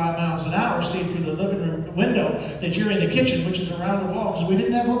 55 miles an hour, see through the living room window that you're in the kitchen, which is around the wall, because we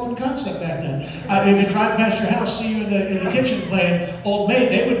didn't have open concept back then. They could drive past your house, see you in the kitchen playing Old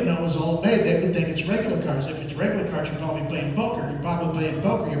Maid. They wouldn't know it was Old Maid. They would think it's regular cards. If it's regular cards, you're probably playing poker. If you're probably playing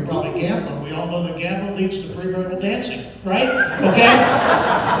poker, you're probably gambling. We all know that gambling leads to premarital dancing, right? Okay?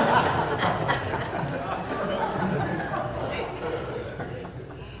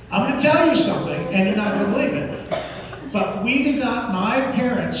 I'm going to tell you something, and you're not going to believe it. But my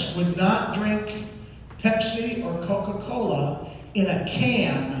parents would not drink Pepsi or Coca-Cola in a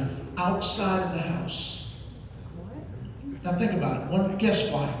can outside of the house. Now think about it. Guess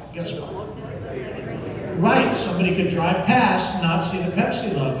why? Right, somebody could drive past, not see the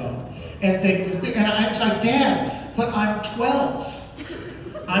Pepsi logo, and think, and I was like, Dad, but I'm 12.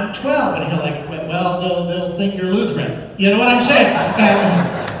 I'm 12, and he'll like, well, they'll think you're Lutheran. You know what I'm saying?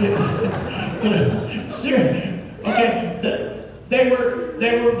 Seriously. Okay, they were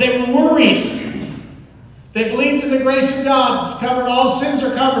worried. They believed in the grace of God. It's covered. All sins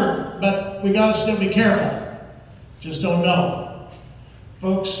are covered, but we got to still be careful. Just don't know,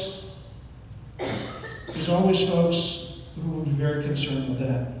 folks. There's always folks who will be very concerned with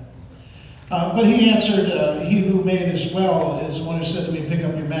that. But he answered, he who made as well is the one who said to me, pick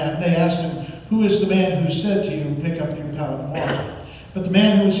up your mat. They asked him, who is the man who said to you, pick up your pallet and walk? But the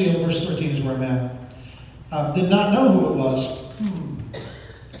man who was healed, verse 13 is where I'm at, did not know who it was.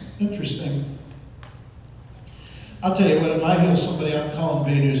 Interesting. I'll tell you what, if I heal somebody, I'm calling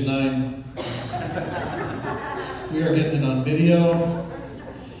Bay News 9. We are getting it on video.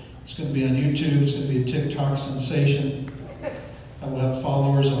 It's going to be on YouTube. It's going to be a TikTok sensation. I will have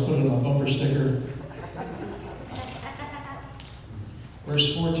followers. I'll put it on a bumper sticker.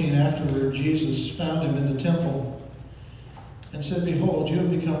 Verse 14, afterward, Jesus found him in the temple and said, behold, you have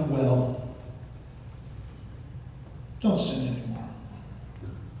become well. Don't sin anymore.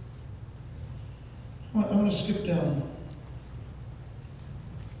 I'm going to skip down.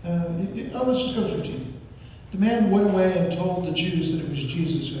 Let's just go to 15. The man went away and told the Jews that it was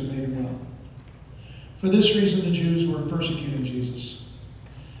Jesus who had made him well. For this reason, the Jews were persecuting Jesus.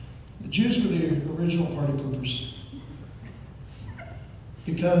 The Jews were the original party poopers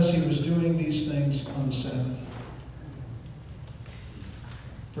because he was doing these things on the Sabbath.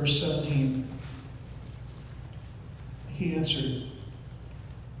 Verse 17, he answered,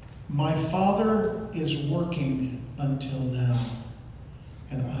 my Father is working until now,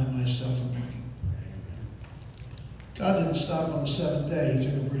 and I myself am working. God didn't stop on the seventh day. He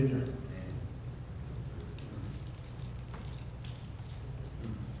took a breather.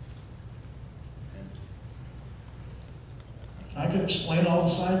 I could explain all the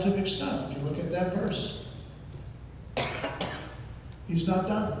scientific stuff if you look at that verse. He's not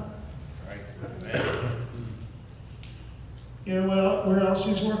done. Right. You know what else, where else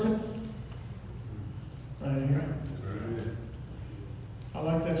he's working? Right here. I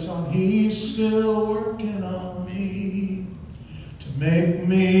like that song. He's still working on me to make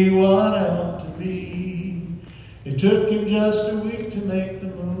me what I want to be. It took him just a week to make the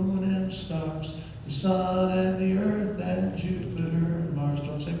moon and stars, the sun and the earth and Jupiter and Mars.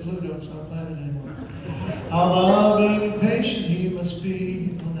 Don't say Pluto, it's not a planet anymore. How loving and patient he must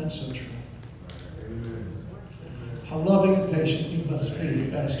be. Oh, that's so true. How loving and patient he must be,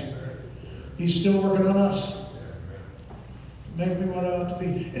 Pastor. He's still working on us. Make me what I ought to be.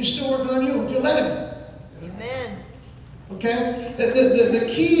 And he's still working on you if you let him. Amen. Okay? The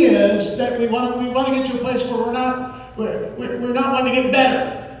key is that we want to get to a place where we're not we're not wanting to get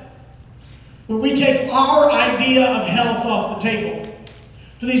better. Where we take our idea of health off the table.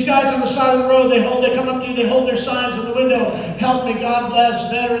 For these guys on the side of the road, they come up to you, they hold their signs in the window, help me, God bless,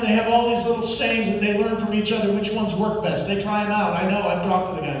 better, and they have all these little sayings that they learn from each other, which ones work best. They try them out. I know, I've talked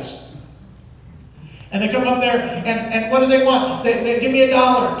to the guys. And they come up there, and what do they want? They give me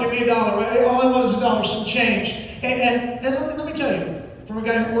 $1, give me $1. All I want is $1, some change. And let me tell you, from a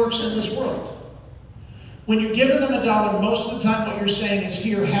guy who works in this world, when you're giving them $1, most of the time what you're saying is,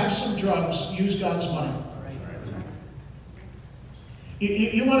 here, have some drugs, use God's money.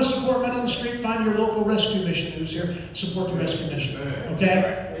 You want to support men on the street? Find your local rescue mission who's here. Support the rescue mission.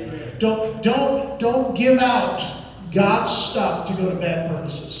 Okay? Don't give out God's stuff to go to bad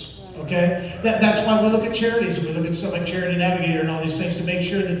purposes. Okay? That's why we look at charities. We look at stuff like Charity Navigator and all these things to make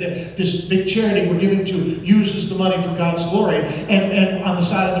sure that this big charity we're giving to uses the money for God's glory. And on the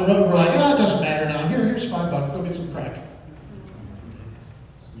side of the road, we're like, it doesn't matter now. Here's $5. Go get some crack.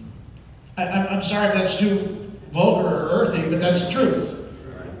 I'm sorry if that's too vulgar or earthy, but that's the truth.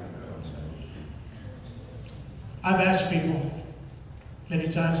 I've asked people many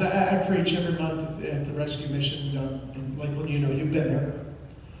times. I preach every month at the rescue mission in Lakeland. You know, you've been there.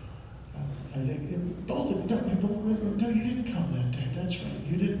 I think both of you. No, you didn't come that day. That's right.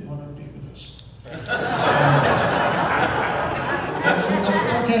 You didn't want to be with us. It's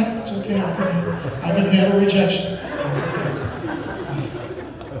okay. It's okay. I can handle rejection. It's okay.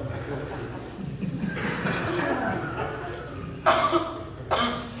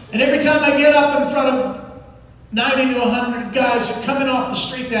 And every time I get up in front of 90 to 100 guys that are coming off the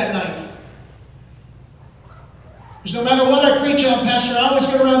street that night, because no matter what I preach on, Pastor, I always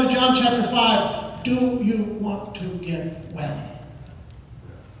get around to John chapter 5. Do you want to get well?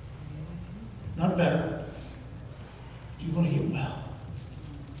 Not better. Do you want to get well?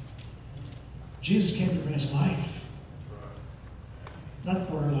 Jesus came to bring us life. Not a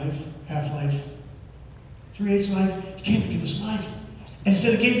quarter life, half life, 3/8 life. He came to give us life. And he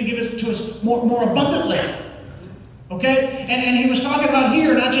said he came to give it to us more abundantly. Okay? And he was talking about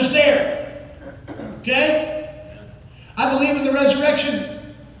here, not just there. Okay? I believe in the resurrection,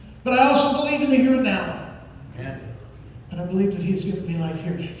 but I also believe in the here and now. And I believe that he's given me life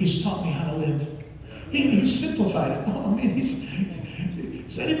here. He's taught me how to live. He's simplified it.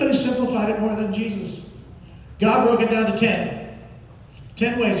 Has anybody simplified it more than Jesus? God broke it down to 10.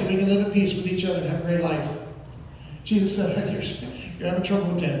 10 ways that we can live at peace with each other and have a great life. Jesus said, you're having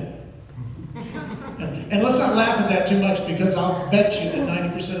trouble with 10. And let's not laugh at that too much, because I'll bet you that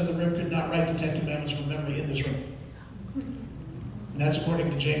 90% of the room could not write the 10 Commandments from memory in this room. And that's according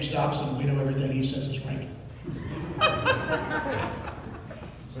to James Dobson. We know everything he says is right.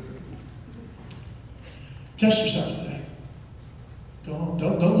 Test yourself today. Go home.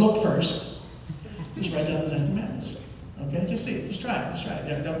 Don't look first. Just write down the 10 Commandments. Okay? Just see it. Just try it. Just try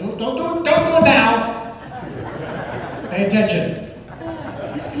it. Don't do it now. Pay attention.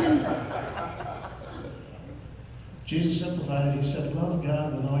 Jesus simplified it. He said, love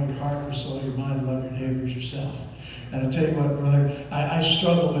God with all your heart, your soul, your mind, love your neighbor as yourself. And I'll tell you what, brother, I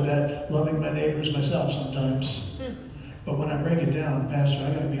struggle with that, loving my neighbors myself sometimes. But when I break it down, Pastor,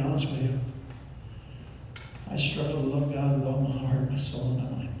 I got to be honest with you. I struggle to love God with all my heart, my soul, and my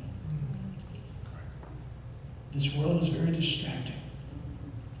mind. This world is very distracting.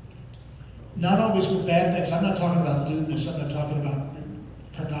 Not always with bad things. I'm not talking about lewdness. I'm not talking about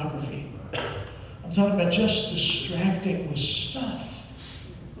pornography. I'm talking about just distracting with stuff.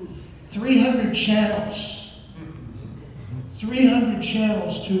 300 channels. 300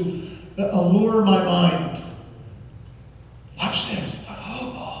 channels to allure my mind. Watch this.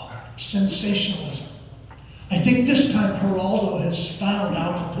 Sensationalism. I think this time Geraldo has found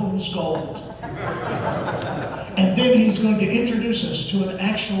Al Capone's gold. And then he's going to introduce us to an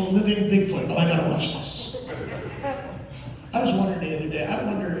actual living Bigfoot. Oh, I gotta watch this. I was wondering the other day, I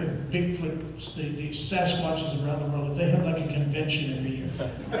wonder if Bigfoot, the Sasquatches around the world, if they have like a convention every year.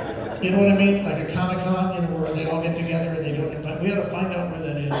 You know what I mean? Like a Comic-Con, where they all get together and they don't invite. We ought to find out where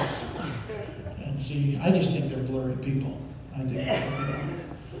that is. And see, I just think they're blurry people. I think,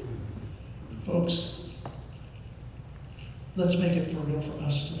 folks, let's make it for real for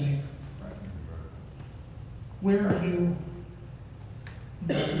us today. Where are you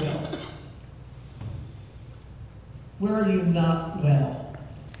not well? Where are you not well?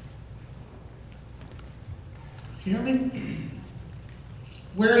 Do you hear me?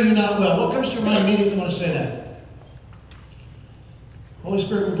 Where are you not well? What comes to your mind immediately when you want to say that? Holy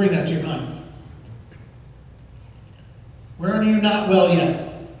Spirit will bring that to your mind. Where are you not well yet?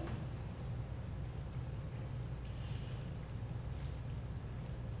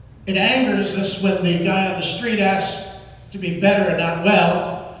 It angers us when the guy on the street asks to be better and not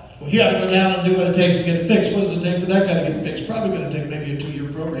well. Well, he ought to go down and do what it takes to get it fixed. What does it take for that guy to get it fixed? Probably going to take maybe a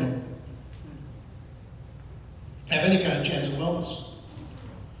 2-year program. Have any kind of chance of wellness.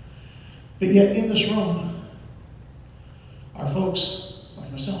 But yet in this room are folks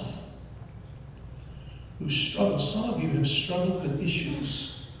like myself who struggle. Some of you have struggled with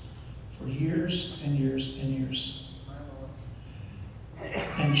issues for years and years and years.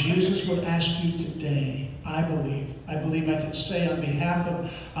 And Jesus would ask you today, I believe I can say on behalf and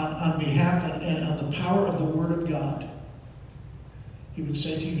on the power of the Word of God, He would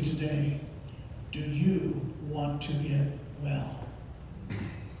say to you today, do you want to get well?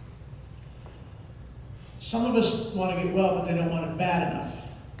 Some of us want to get well, but they don't want it bad enough.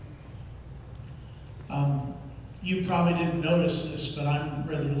 You probably didn't notice this, but I'm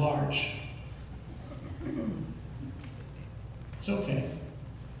rather large. It's okay.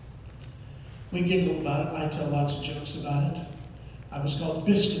 We giggle about it. I tell lots of jokes about it. I was called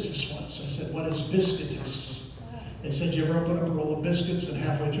biscuitous once. I said, what is biscuitous? They said, you ever open up a roll of biscuits and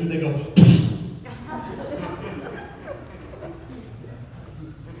halfway through they go, poof.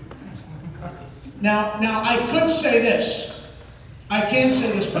 Now I could say this. I can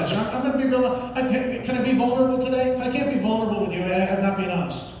say this, Pastor. I'm going to be real. Can I be vulnerable today? If I can't be vulnerable with you, I'm not being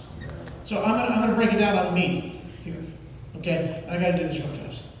honest. So I'm going to break it down on me here. Okay? I got to do this real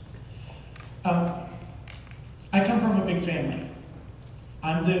fast. I come from a big family.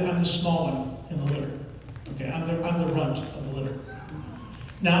 I'm the small one in the litter. Okay? I'm the runt of the litter.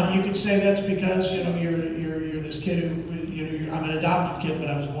 Now you could say that's because you're this kid who I'm an adopted kid, but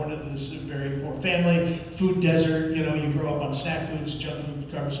I was born into this very poor family, food desert. You grow up on snack foods, junk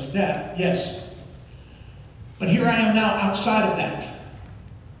food, garbage like that. Yes, but here I am now outside of that,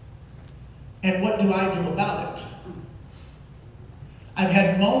 and what do I do about it? I've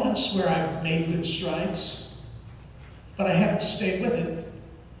had moments where I've made good strides, but I haven't stayed with it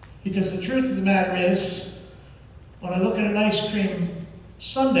because the truth of the matter is, when I look at an ice cream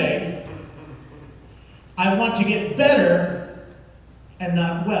sundae, I want to get better and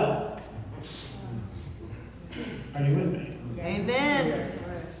not well. Are you with me? Amen.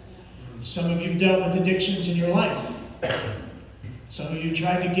 Some of you dealt with addictions in your life. Some of you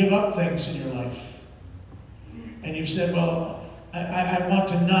tried to give up things in your life. And you've said, well, I want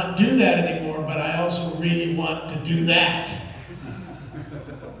to not do that anymore, but I also really want to do that.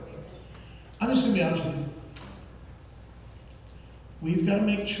 I'm just going to be honest with you. We've got to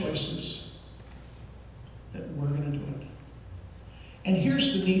make choices that we're going to do it. And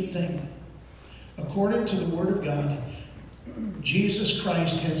here's the neat thing. According to the Word of God, Jesus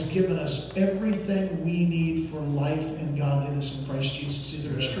Christ has given us everything we need for life and godliness in Christ Jesus.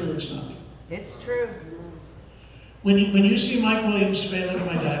 Either it's true or it's not. It's true. When you see Mike Williams failing at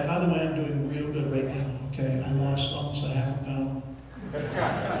my diet, by the way, I'm doing real good right now. Okay, I lost almost a half a pound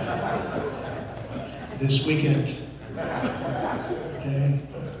this weekend. Okay,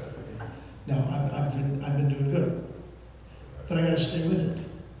 no, I've been doing good, but I got to stay with it.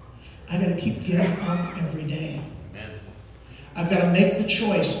 I got to keep getting up every day. I've got to make the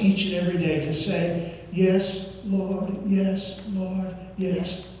choice each and every day to say, yes, Lord, yes, Lord,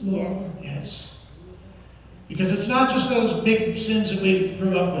 yes, Lord, Yes. yes. Because it's not just those big sins that we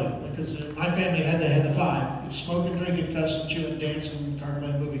grew up with. Because my family had the 5. Smoking, drinking, cussing, chewing, dancing, car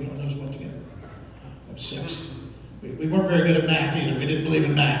playing, movie, all those went together. That was 6. We weren't very good at math either. We didn't believe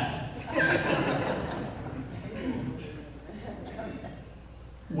in math.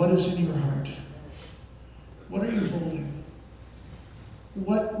 What is in your heart? What are you holding?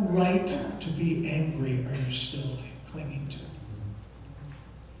 What right to be angry are you still clinging to?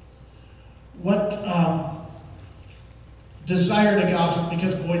 What desire to gossip?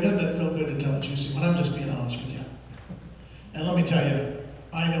 Because boy, doesn't it feel good to tell it, you see, when I'm just being honest with you. And let me tell you,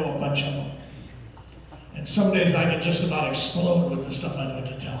 I know a bunch of them. And some days I can just about explode with the stuff I like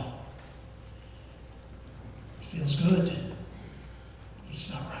to tell. It feels good, but it's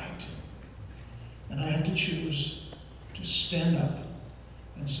not right. And I have to choose to stand up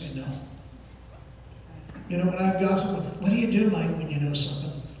and say no. You know, when I've gossiped, what do you do, Mike, when you know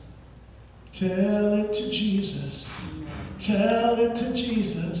something? Tell it to Jesus. Tell it to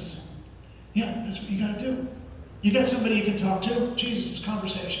Jesus. Yeah, that's what you got to do. You got somebody you can talk to? Jesus,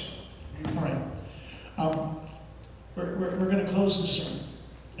 conversation. All right. We're going to close this sermon,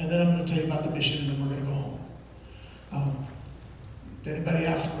 and then I'm going to tell you about the mission, and then we're going to go home. If anybody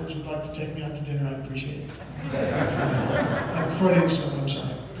afterwards would like to take me out to dinner, I'd appreciate it. I'm Freudian, so I'm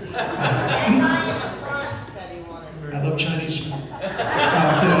sorry. I love Chinese food. Did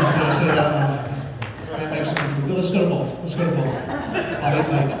I say that? Mexican food. Let's go to both. Let's go to both. On that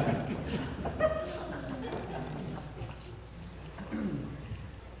night.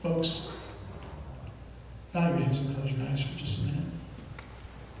 Folks, bow your heads and close your eyes for just a minute.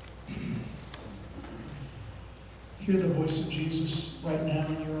 Hear the voice of Jesus right now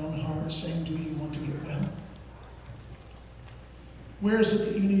in your own heart saying, do you want to get well? Where is it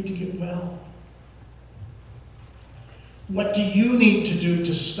that you need to get well? What do you need to do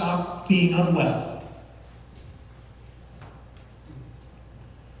to stop being unwell?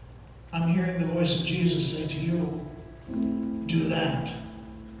 I'm hearing the voice of Jesus say to you, do that.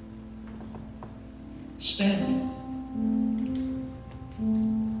 Stand.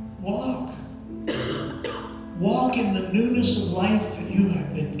 Walk. Walk in the newness of life that you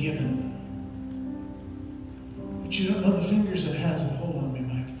have been given. But you don't know the fingers that has a hold on me,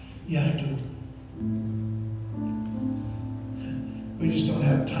 Mike. Yeah, I do. We just don't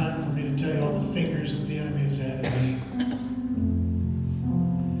have time for me to tell you all the fingers that the enemy has had in me.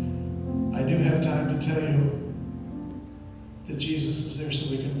 I do have time to tell you that Jesus is there so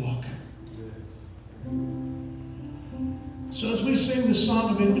we can walk. So as we sing the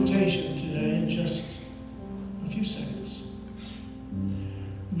song of invitation today in just a few seconds,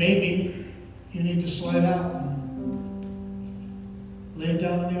 maybe you need to slide out and lay it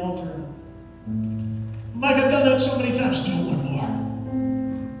down on the altar. Mike, I've done that so many times. Do it one more.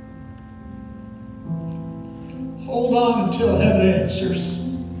 Hold on until heaven answers.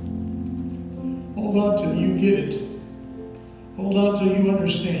 Hold on till you get it. Hold on till you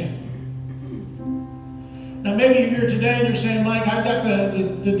understand. Now maybe you're here today and you're saying, Mike, I've got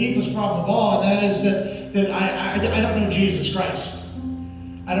the deepest problem of all, and that is that I don't know Jesus Christ.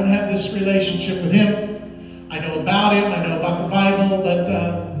 I don't have this relationship with Him. I know about Him, I know about the Bible, but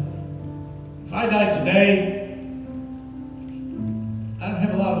if I died today, I don't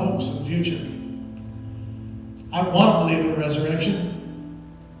have a lot of hopes in the future. I want to believe in the resurrection.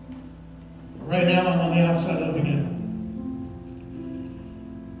 But right now I'm on the outside looking in.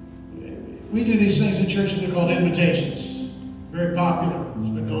 We do these things in churches that are called invitations. Very popular.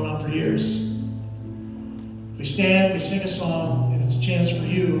 It's been going on for years. We stand, we sing a song, and it's a chance for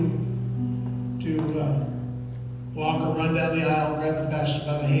you to walk or run down the aisle, grab the pastor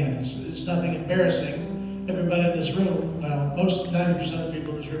by the hand. It's nothing embarrassing. Everybody in this room, well, most 90% of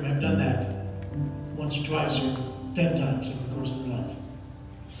people in this room have done that once or twice or 10 times over the course of their life.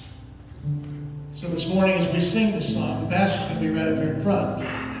 So this morning as we sing this song, the pastor's going to be right up here in front.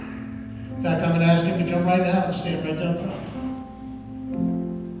 In fact, I'm going to ask him to come right now and stand right down front.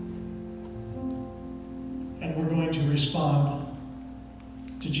 And we're going to respond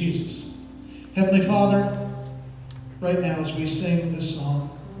to Jesus. Heavenly Father, right now as we sing this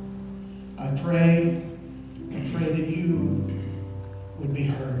song, I pray that you would be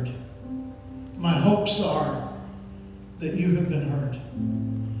heard. My hopes are that you have been heard.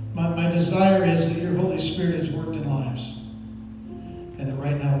 My desire is that your Holy Spirit has worked in lives. And that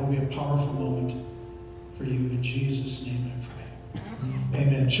right now will be a powerful moment for you. In Jesus' name I pray.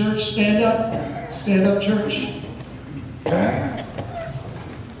 Amen. Church, stand up. Stand up, church. We'll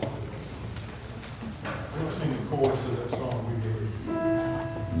sing the chorus of that song we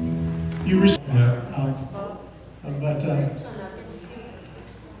did. You receive. Yeah. But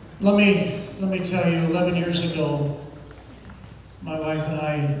let me tell you, 11 years ago, my wife and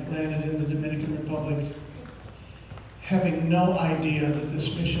I landed in the Dominican Republic, having no idea that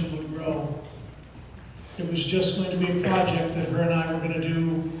this mission would grow. It was just going to be a project that her and I were going to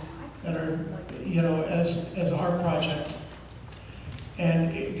do that are, as our project.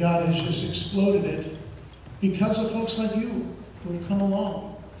 And God has just exploded it because of folks like you who have come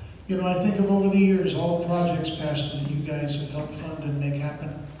along. I think of over the years, all the projects, Pastor, that you guys have helped fund and make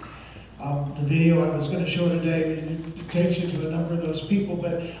happen. The video I was going to show today, it takes you to a number of those people.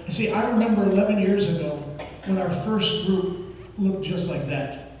 But see, I remember 11 years ago when our first group looked just like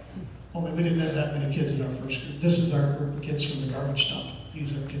that. Only we didn't have that many kids in our first group. This is our group of kids from the garbage dump.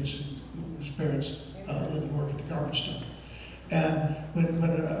 These are kids whose parents live and work at the garbage dump. And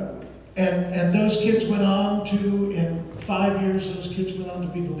and those kids went on to, in 5 years, those kids went on to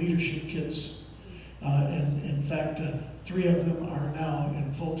be the leadership kids. And in fact, 3 of them are now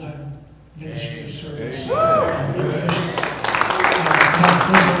in full-time ministry service.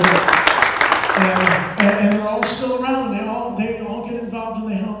 And they're all still around. They all get involved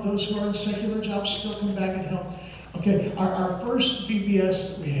and they help. Those who are in secular jobs still come back and help. Okay, our first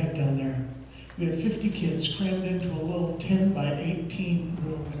VBS that we had down there, we had 50 kids crammed into a little 10 by 18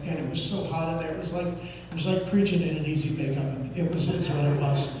 room, and it was so hot in there. It was like preaching in an easy bake oven. It was what it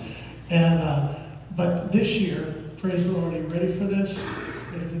was. And but this year, praise the Lord, are you ready for this?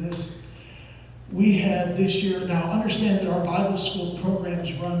 Ready for this? We had this year, now understand that our Bible school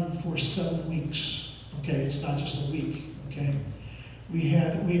programs run for 7 weeks. Okay, it's not just a week, okay? we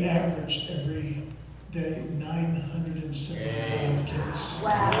averaged every day 975 kids.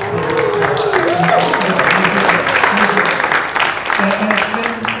 Wow.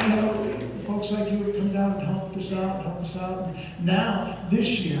 And folks like you would come down and help us out. And now,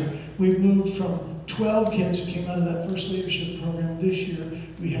 this year, we've moved from 12 kids who came out of that first leadership program. This year,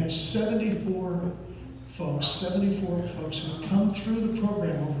 we had 74 folks who had come through the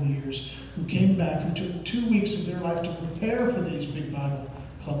program over the years, who came back, who took 2 weeks of their life to prepare for these big Bible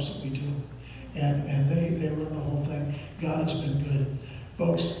clubs that we do. And they run the whole thing. God has been good.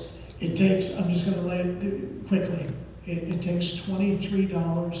 Folks, it takes, I'm just going to lay it quickly, it takes $23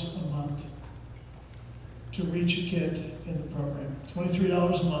 a month to reach a kid in the program.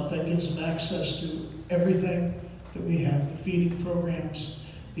 $23 a month. That gives them access to everything that we have, the feeding programs,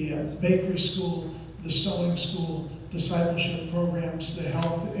 the bakery school, the sewing school, discipleship programs, the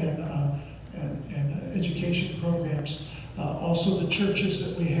health and education programs. Also the churches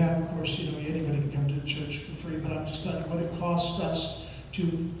that we have. Of course, anybody can come to the church for free, but I'm just telling you what it costs us to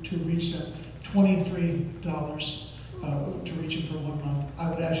reach them. $23 to reach them for 1 month. I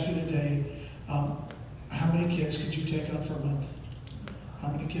would ask you today, how many kids could you take on for a month? How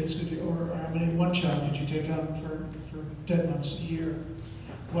many kids could you, or how many one child could you take on for 10 months, a year?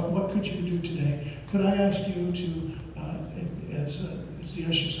 What could you do today? Could I ask you to, as the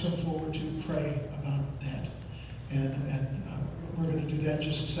ushers come forward, to pray about that? And we're going to do that in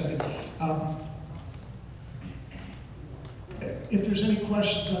just a second. If there's any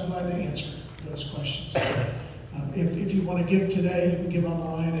questions, I'm glad to answer those questions. If you want to give today, you can give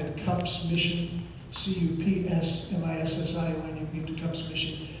online at Cups Mission, CUPSMISSION. You can give to Cups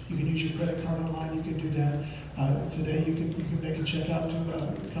Mission. You can use your credit card online. You can do that. Today, you can make a check out to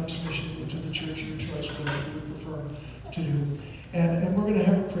Cups Mission or to the church, your choice, whatever you would prefer to do. And we're going to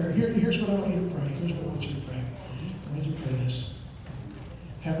have a prayer. Here's what I want you to pray. Here's what I want you to pray. I want you to pray this.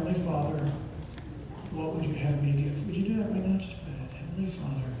 Heavenly Father, what would you have me give? Would you do that right now? Just pray that. Heavenly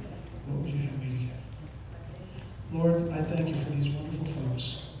Father, what would you have me give? Lord, I thank you for these wonderful folks.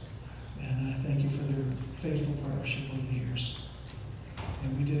 And I thank you for their faithful partnership over the years. And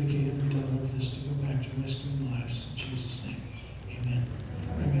we dedicate every dollar of this to go back to rescuing lives. In Jesus' name, amen.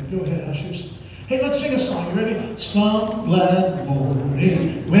 Amen. Go ahead, ushers. Hey, let's sing a song. You ready? Some glad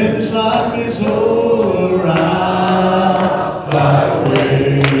morning when the sun is over, I'll fly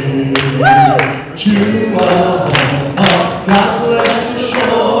away to a home of God's celestial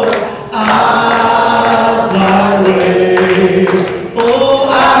shore. I'll fly away. Oh,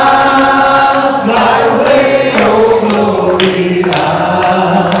 I'll fly away. Oh, glory.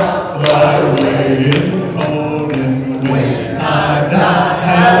 I'll fly away in the morning when I'm not.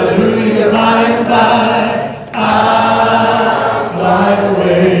 Hallelujah, by and by. I'll fly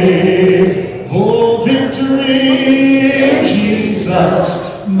away. Oh, victory in Jesus,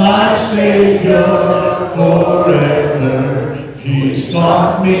 my Savior forever. He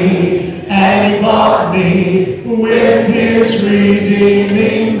sought me and he bought me with his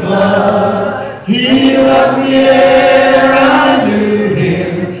redeeming blood. He loved me ere I knew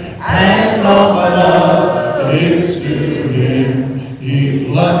him, and all my love is to him. He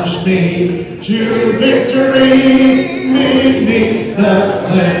plunged me to victory, beneath the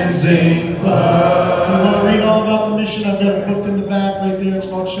cleansing flood. If you want to read all about the mission, I've got a book in the back right there. It's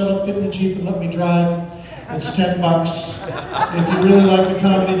called Shut Up, Get in the Jeep, and Let Me Drive. It's $10. If you really like the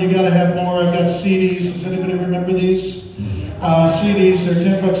comedy, you got to have more. I've got CDs. Does anybody remember these? CDs, they're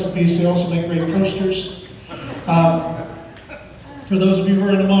 $10 a piece. They also make great posters. For those of you who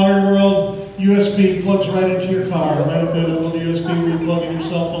are in the modern world, USB plugs right into your car, right up there, that little USB where you plug in your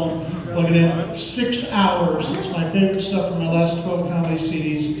cell phone, plug it in. 6 hours. It's my favorite stuff from my last 12 comedy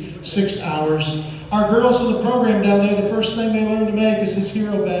CDs. 6 hours. Our girls in the program down there, the first thing they learn to make is this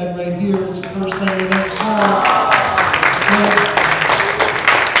hero bag right here. It's the first thing they learn.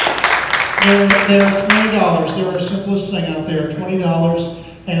 They're $20. They're our simplest thing out there, $20.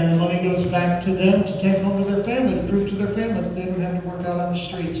 And the money goes back to them to take home to their family, to prove to their family that they don't have to work out on the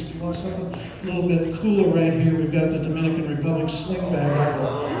streets. If you want something a little bit cooler right here, we've got the Dominican Republic sling bag.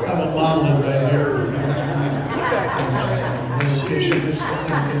 I will model it right here.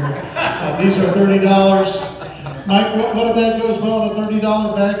 These are $30. Mike, what if that goes well in a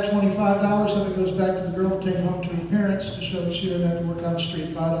 $30 bag, $25 of it goes back to the girl to take home to her parents to show that she doesn't have to work on the street.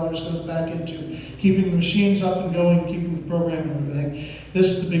 $5 goes back into keeping the machines up and going, keeping the program and everything. This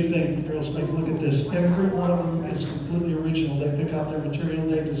is the big thing, the girls make a look at this. Every one of them is completely original. They pick out their material,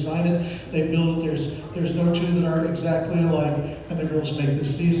 they design it, they build it. There's no two that are exactly alike, and the girls make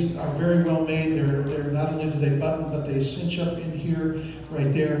this. These are very well made. They're not only do they button, but they cinch up in here,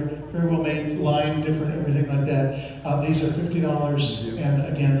 right there. Very well made, line, different, everything like that. These are $50,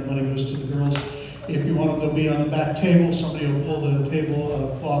 and again, the money goes to the girls. If you want them, they'll be on the back table. Somebody will pull the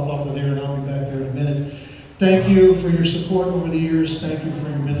table cloth off of there, and I'll be back there in a minute. Thank you for your support over the years. Thank you for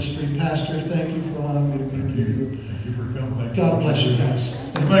your ministry. Pastor, thank you for allowing me to be with you. Thank you for coming. Thank you. God bless you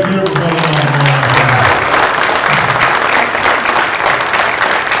guys. Thank you, everybody.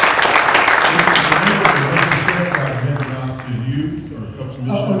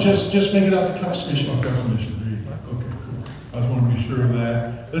 Oh, just make it out to Cups Mission. Okay, cool. I just want to be sure of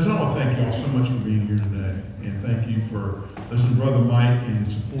that. Listen, I want to thank you all so much for being here today. And thank you for listening to Brother Mike and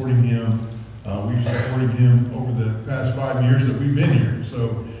supporting him. We've supported him over the past 5 years that we've been here.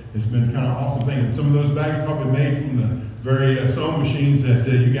 So it's been kind of awesome thing. And some of those bags are probably made from the very sewing machines that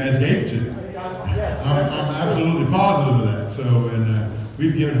you guys gave to. I'm absolutely positive of that. So, and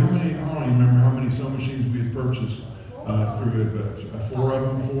we've given how many, I don't even remember how many sewing machines we had purchased through it, but 4 of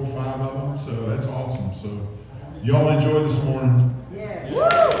them, 4 or 5 of them. So that's awesome. So y'all enjoy this morning. Yes.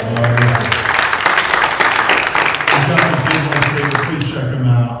 Please check him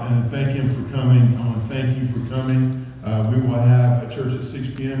out and thank him for coming. I want to thank you for coming. We will have a church at 6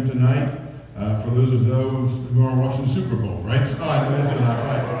 p.m. tonight for those who are watching the Super Bowl, right? So I know that's not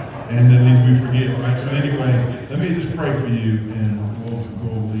right. And then we forget, right? So anyway, let me just pray for you and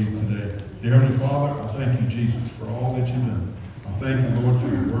we'll leave today. Dear Heavenly Father, I thank you, Jesus, for all that you've done. I thank you, Lord, for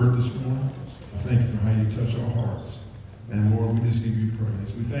your word this morning. I thank you for how you touch our hearts. And Lord, we just give you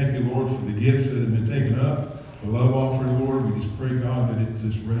praise. We thank you, Lord, for the gifts that have been taken up. The love offering, Lord, we just pray, God, that it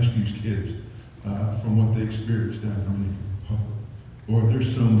just rescues kids from what they experience down in public. Lord,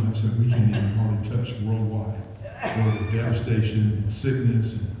 there's so much that we can't even hardly touch worldwide. Lord, the devastation and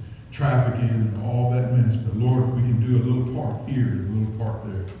sickness and trafficking and all that mess. But Lord, we can do a little part here and a little part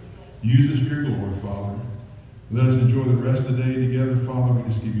there. Use us for your glory, Father. Let us enjoy the rest of the day together, Father. We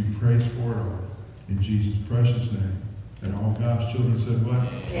just give you praise for it all. In Jesus' precious name. And all God's children said what?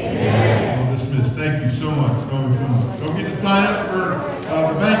 Amen. All dismissed. Thank you so much. Don't forget to sign up for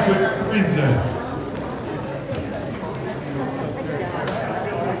the banquet Wednesday.